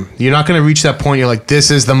time. You're not going to reach that point. You're like,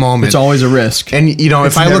 this is the moment. It's always a risk. And, you know,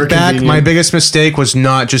 if I never look back, convenient. my biggest mistake was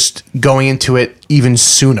not just going into it even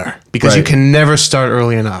sooner, because you Right. can never start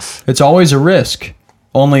early enough. It's always a risk.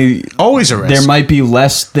 Only Always a risk. there might be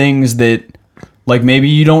less things that, like, maybe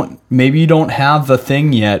you don't have the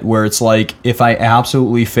thing yet where it's like, if I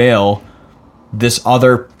absolutely fail, this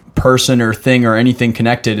other person or thing or anything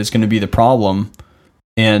connected is going to be the problem,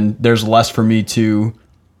 and there's less for me to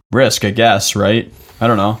risk, I guess, right? I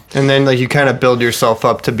don't know. And then like you kind of build yourself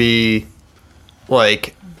up to be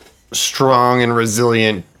like strong and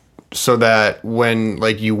resilient, so that when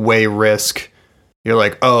like you weigh risk, you're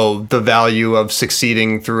like, oh, the value of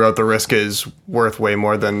succeeding throughout the risk is worth way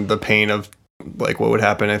more than the pain of like what would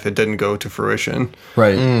happen if it didn't go to fruition.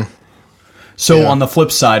 Right. So on the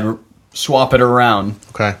flip side, swap it around.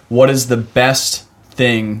 Okay. What is the best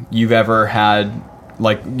thing you've ever had,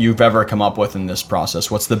 like you've ever come up with in this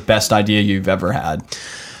process? What's the best idea you've ever had?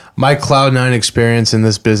 My Cloud9 experience in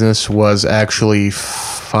this business was actually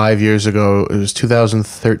 5 years ago. It was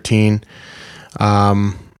 2013.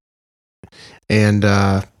 And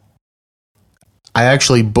I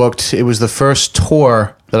actually booked, it was the first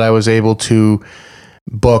tour that I was able to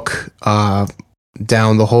book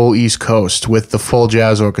down the whole East Coast with the full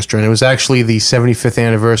jazz orchestra. And it was actually the 75th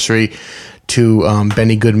anniversary to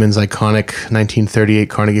Benny Goodman's iconic 1938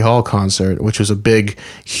 Carnegie Hall concert, which was a big,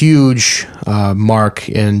 huge mark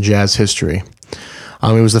in jazz history.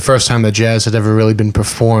 It was the first time that jazz had ever really been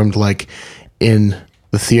performed like in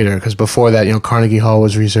the theater, because before that, you know, Carnegie Hall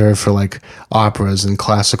was reserved for like operas and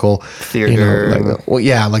classical Theater. You know, like, well,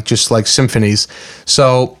 yeah, like just like symphonies.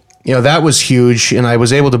 So, you know, that was huge, and I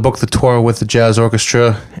was able to book the tour with the jazz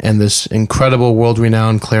orchestra and this incredible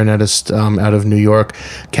world-renowned clarinetist out of New York,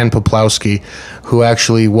 Ken Poplawski, who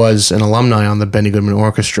actually was an alumni on the Benny Goodman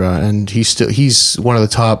Orchestra, and he's one of the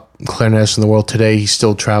top clarinetists in the world today. He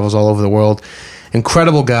still travels all over the world.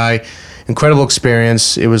 Incredible guy. Incredible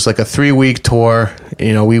experience. It was like a 3-week tour.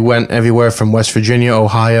 You know, we went everywhere from West Virginia,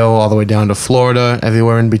 Ohio, all the way down to Florida,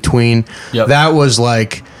 everywhere in between. Yep. That was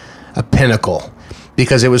like a pinnacle,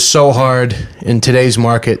 because it was so hard in today's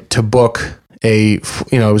market to book it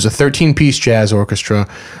was a 13-piece jazz orchestra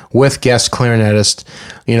with guest clarinetist,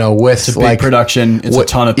 you know, with It's a big like production. It's a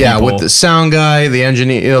ton of people. yeah, with the sound guy, the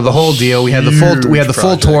engineer, you know, the whole deal. We had the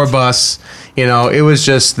full tour bus. You know, it was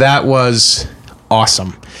just, that was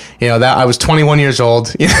awesome. You know, that I was 21 years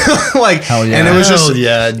old. You know, like, Hell yeah. and it was Hell just,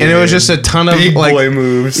 yeah, and it was dude. just a ton of Big like boy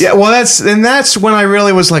moves. Yeah, well, that's when I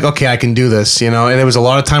really was like, okay, I can do this. You know, and it was a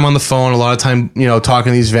lot of time on the phone, a lot of time, you know,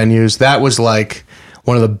 talking to these venues. That was like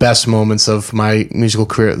one of the best moments of my musical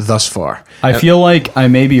career thus far. I feel like I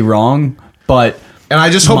may be wrong, but And I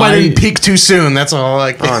just hope I My- didn't peak too soon. That's all.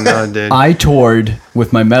 Like, Oh no, dude. I toured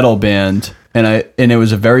with my metal band, and it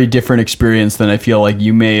was a very different experience than I feel like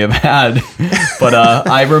you may have had. But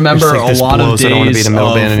I remember like, a this lot of blows, I don't wanna be days in a metal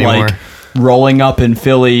of band anymore. like rolling up in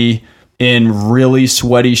Philly in really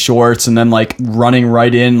sweaty shorts, and then like running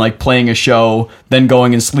right in, like playing a show, then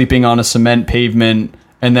going and sleeping on a cement pavement,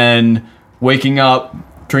 and then waking up,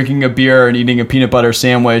 drinking a beer, and eating a peanut butter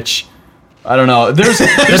sandwich. I don't know. There's a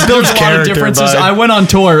lot of character, differences. bud. I went on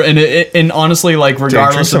tour, and honestly, like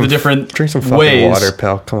regardless of the different drink some fucking ways, water,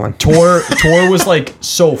 pal. Come on. tour was like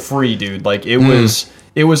so free, dude. Like it was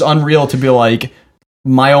unreal to be like,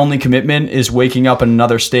 my only commitment is waking up in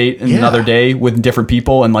another state in another day with different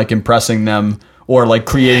people and like impressing them or like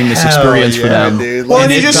creating this experience for them. Dude. well,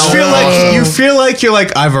 And and you it just felt feel like awesome. you're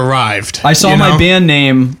like, I've arrived. I saw you my know? band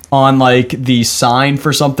name on like the sign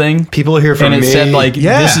for something. People are here for and it me. said like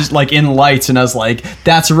Yeah. this is like in lights, and I was like,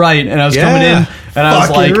 that's right. And I was coming Yeah. in, and I was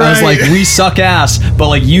Fucking like, right. we suck ass, but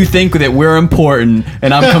like you think that we're important,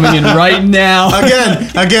 and I'm coming in right now.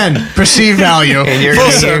 Again, perceived value. And you're Full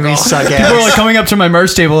gonna hear me circle. suck People are like ass. coming up to my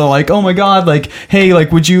merch table. They're like, "Oh my god! Like, hey,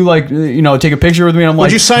 like, would you like, take a picture with me?" And I'm Would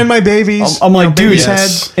like, you sign my babies? I'm like, dude, baby's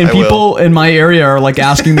Yes. and I people in my area are like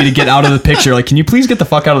asking me to get out of the picture. Like, can you please get the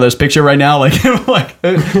fuck out of this picture right now? Like, I'm like,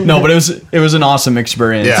 no, but it was an awesome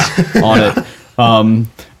experience on it.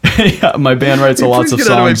 Yeah, my band writes lots of Please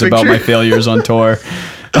get out of my songs about picture. my failures on tour.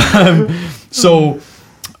 So,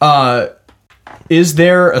 is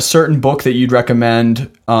there a certain book that you'd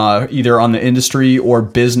recommend, either on the industry or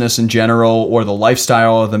business in general, or the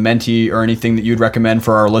lifestyle or the mentee, or anything that you'd recommend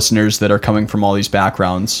for our listeners that are coming from all these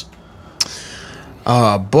backgrounds?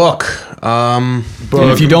 Book. And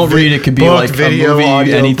if you don't read, it could be book, like video, a movie,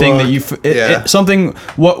 audio anything book. that you something.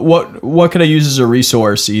 What could I use as a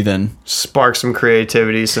resource, Ethan? Spark some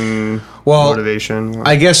creativity, some motivation.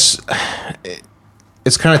 I guess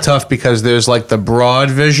it's kind of tough because there's like the broad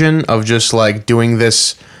vision of just like doing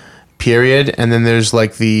this period, and then there's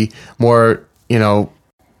like the more,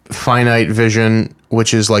 finite vision,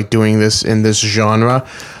 which is like doing this in this genre.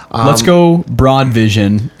 Let's go broad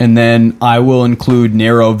vision, and then I will include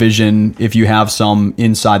narrow vision if you have some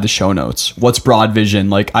inside the show notes. What's broad vision?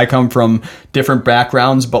 Like, I come from different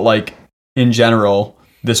backgrounds, but like in general,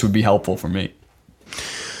 this would be helpful for me.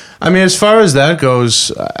 I mean, as far as that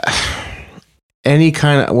goes, any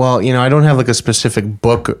kind of, I don't have like a specific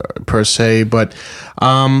book per se, but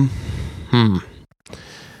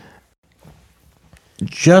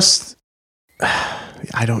just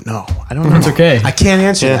I don't know. It's okay. I can't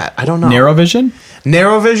answer that. I don't know. Narrow vision?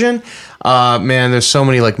 Narrow vision? Man, there's so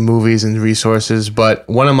many like movies and resources, but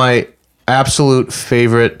one of my absolute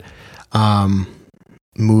favorite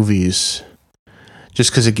movies, just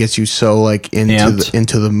because it gets you so like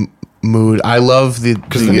into the mood. I love the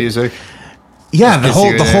music. Yeah, the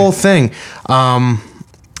whole thing.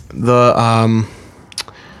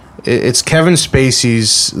 It's Kevin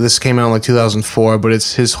Spacey's. This came out in like 2004, but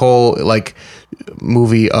it's his whole like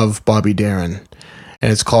movie of Bobby Darin,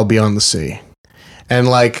 and it's called Beyond the Sea. And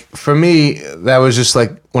like for me, that was just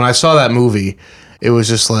like when I saw that movie, it was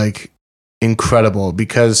just like incredible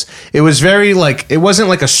because it was very like it wasn't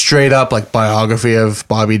like a straight up like biography of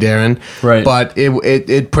Bobby Darin, right? But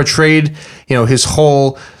it portrayed his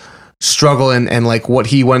whole struggle and like what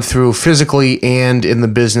he went through physically and in the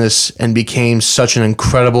business, and became such an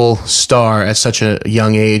incredible star at such a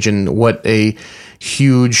young age, and what a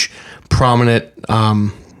huge prominent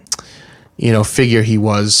figure he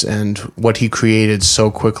was, and what he created so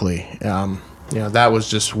quickly. That was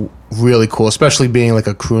just really cool, especially being like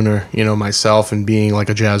a crooner, myself, and being like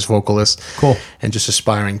a jazz vocalist. Cool. And just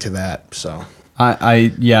aspiring to that. So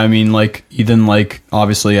I mean, like, Ethan, like,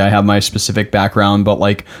 obviously I have my specific background, but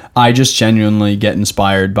like, I just genuinely get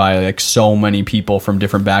inspired by like so many people from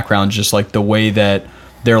different backgrounds, just like the way that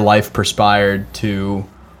their life perspired to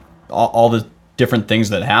all the different things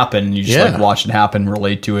that happen. You just like watch it happen,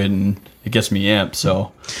 relate to it, and it gets me amped.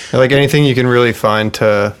 So like anything you can really find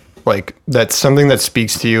to like that's something that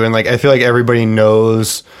speaks to you, and like I feel like everybody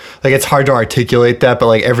knows, like it's hard to articulate that, but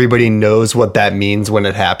like everybody knows what that means when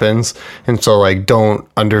it happens. And so like don't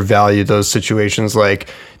undervalue those situations. Like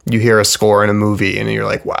you hear a score in a movie and you're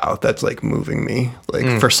like, wow, that's like moving me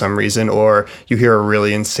like for some reason, or you hear a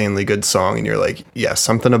really insanely good song and you're like, yeah,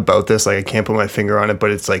 something about this, like I can't put my finger on it, but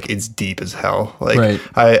it's like it's deep as hell. Like right.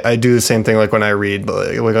 I do the same thing like when I read,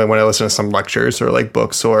 like when I listen to some lectures or like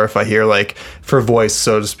books, or if I hear like for voice,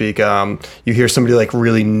 so to speak, you hear somebody like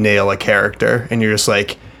really nail a character and you're just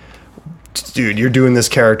like, dude, you're doing this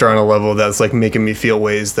character on a level that's like making me feel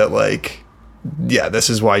ways that like, yeah,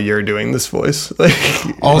 this is why you're doing this voice.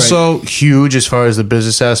 Also huge as far as the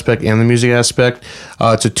business aspect and the music aspect.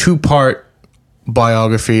 It's a 2-part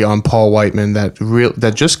biography on Paul Whiteman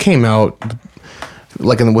that just came out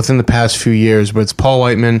like within the past few years. But it's Paul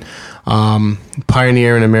Whiteman,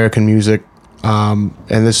 pioneer in American music, and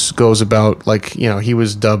this goes about like he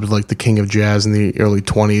was dubbed like the king of jazz in the early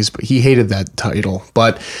 20s, but he hated that title.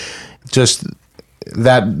 But just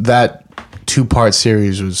that 2-part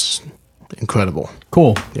series was incredible.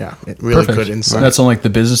 Cool. Yeah, it really Perfect. good insight. That's on like the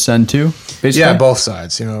business end too, basically? Yeah, both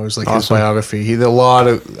sides. It was like his biography. He did a lot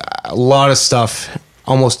of stuff.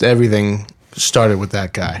 Almost everything started with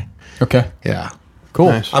that guy. Okay. Yeah. Cool.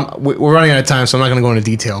 Nice. We're running out of time, so I'm not going to go into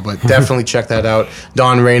detail, but definitely check that out.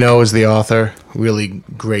 Don Reno is the author. Really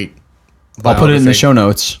great biography. I'll put it in the show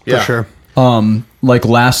notes. For sure. Like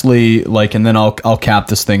lastly, like, and then I'll cap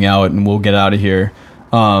this thing out and we'll get out of here.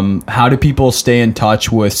 How do people stay in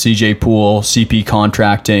touch with CJ Poole, CP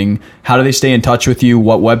Contracting? How do they stay in touch with you?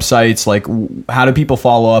 What websites? Like, how do people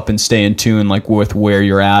follow up and stay in tune, like, with where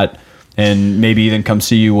you're at, and maybe even come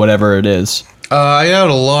see you, whatever it is? I got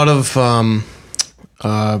a lot of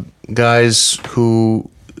guys who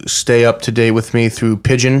stay up to date with me through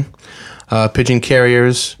Pigeon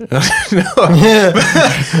carriers. I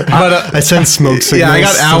sent smoke signals. Yeah, I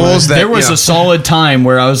got owls. There was a solid time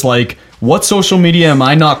where I was like, what social media am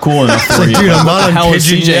I not cool enough for? Dude, I'm not on hell is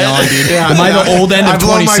Pigeon CJ yet. on, dude? Yeah, am I the old end of I've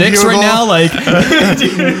blown my 26 right bugle. now? Like,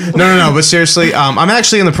 No. But seriously, I'm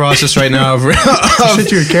actually in the process right now of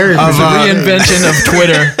Shit, you're a carrier. the reinvention of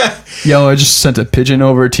Twitter. Yo, I just sent a pigeon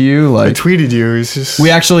over to you. I Like, tweeted you. It's just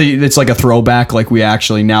it's like a throwback. Like, we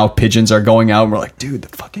actually now pigeons are going out and we're like, dude, the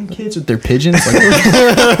fucking kids with their pigeons. Like,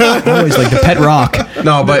 always like the pet rock.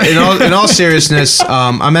 No, but in all seriousness,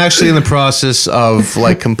 I'm actually in the process of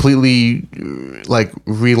like completely like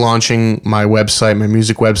relaunching my website, my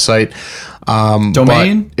music website.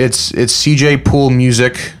 Domain? But it's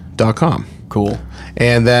cjpoolmusic.com. Cool.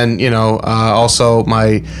 And then, also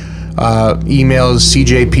my email is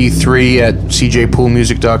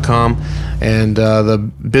cjp3@cjpoolmusic.com. And the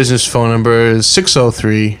business phone number is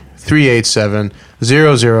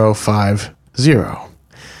 603-387-0050.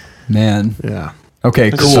 Man. Yeah.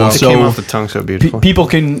 Okay, cool. it So came off the tongue so beautiful. people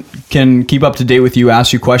can keep up to date with you,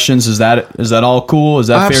 ask you questions. Is that all cool? Is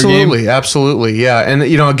that fair game? Absolutely. Yeah. And,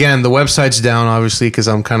 again, the website's down, obviously, because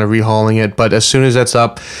I'm kind of rehauling it. But as soon as that's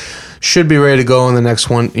up, should be ready to go in the next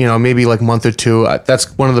one, maybe like month or two.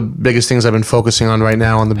 That's one of the biggest things I've been focusing on right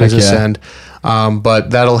now on the business yeah. end.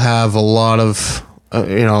 But that'll have a lot of,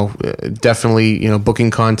 definitely,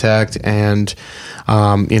 booking contact and,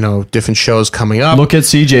 different shows coming up. Look at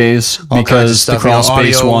CJ's All kinds of because the stuff, crawl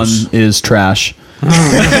space one audios. is trash.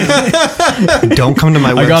 Don't come to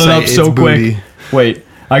my website. I got it up it's so booty. quick. Wait,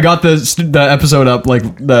 I got the episode up, like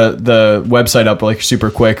the website up like super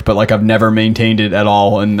quick, but like I've never maintained it at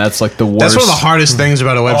all, and that's like the worst. That's one of the hardest things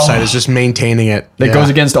about a website is just maintaining it. That Yeah. goes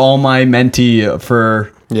against all my mentee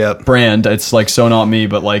for Yep. brand. It's like so not me,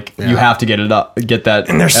 but like you have to get it up, get that.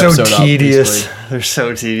 And they're so episode up, tedious. basically. They're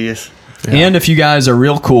so tedious. And if you guys are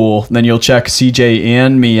real cool, then you'll check CJ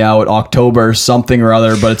and me out October something or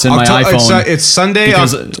other, but it's in my iPhone. It's Sunday,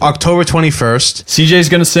 Because- October 21st. CJ's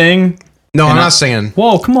gonna sing. No, I'm And not singing.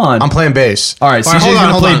 Whoa, come on. I'm playing bass. All right, CJ's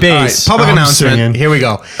gonna play bass. Public I'm announcement. singing. Here we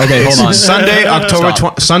go. Okay, hold on. Sunday,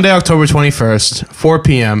 October 21st, 4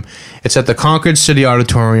 p.m. It's at the Concord City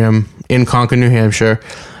Auditorium in Concord, New Hampshire.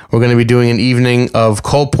 We're going to be doing an evening of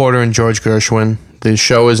Cole Porter and George Gershwin. The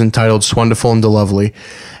show is entitled Swonderful and Delovely.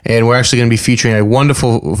 And we're actually going to be featuring a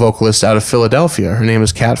wonderful vocalist out of Philadelphia. Her name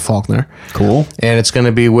is Kat Faulkner. Cool. And it's going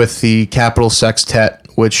to be with the Capitol Sextet,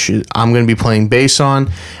 which I'm going to be playing bass on,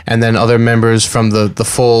 and then other members from the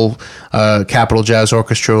full Capitol Jazz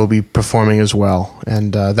Orchestra will be performing as well.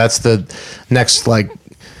 And that's the next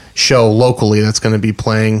show locally that's going to be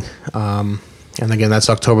playing. And again, that's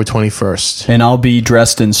October 21st. And I'll be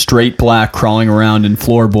dressed in straight black, crawling around in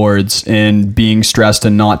floorboards and being stressed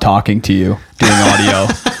and not talking to you, doing audio.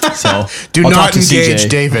 So Do I'll not talk to engage, CJ.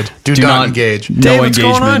 David. Do not engage. No Dave, what's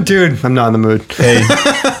engagement. going on, dude? I'm not in the mood. Hey,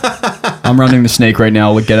 I'm running the snake right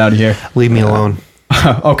now. Get out of here. Leave me alone.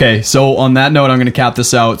 Okay, so on that note, I'm going to cap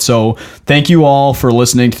this out. So thank you all for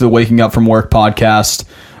listening to the Waking Up From Work podcast.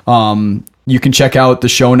 You can check out the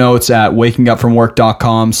show notes at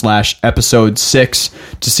wakingupfromwork.com/episode 6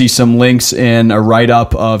 to see some links and a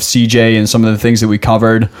write-up of CJ and some of the things that we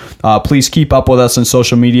covered. Please keep up with us on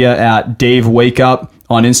social media at Dave Wake Up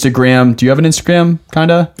on Instagram. Do you have an Instagram,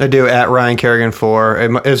 kinda? I do at Ryan Kerrigan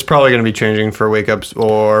 4. It's probably going to be changing for Wake Ups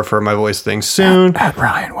or for my voice thing soon. At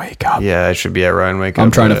Ryan Wake Up. Yeah, it should be at Ryan Wake Up. I'm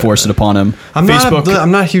trying to force it upon him. I'm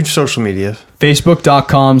not huge social media.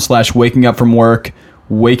 Facebook.com/waking up from work.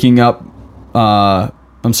 Wake up from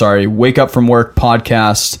work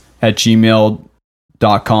podcast at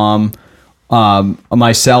gmail.com.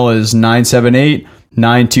 My cell is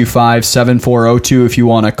 978-925-7402 if you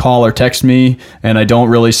want to call or text me, and I don't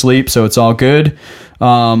really sleep, so it's all good.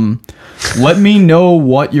 Let me know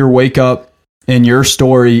what your wake up and your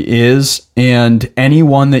story is, and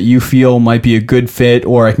anyone that you feel might be a good fit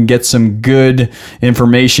or I can get some good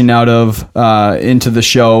information out of into the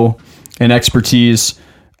show and expertise.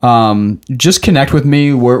 Just connect with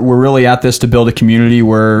me. We're really at this to build a community.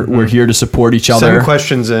 We're here to support each other. Send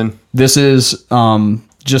questions in. This is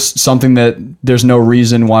just something that there's no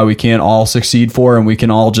reason why we can't all succeed for, and we can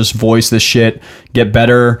all just voice this shit, get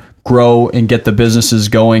better, grow, and get the businesses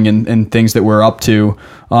going and things that we're up to.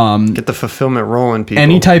 Get the fulfillment rolling, people.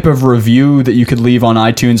 Any type of review that you could leave on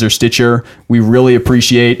iTunes or Stitcher, we really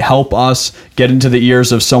appreciate. Help us get into the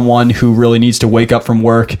ears of someone who really needs to wake up from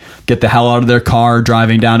work, get the hell out of their car,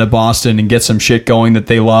 driving down to Boston, and get some shit going that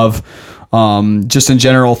they love. Just in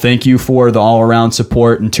general, thank you for the all-around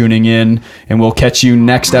support and tuning in, and we'll catch you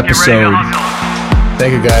next Get ready to episode. hustle.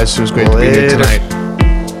 Thank you, guys. It was great to be here Later. tonight.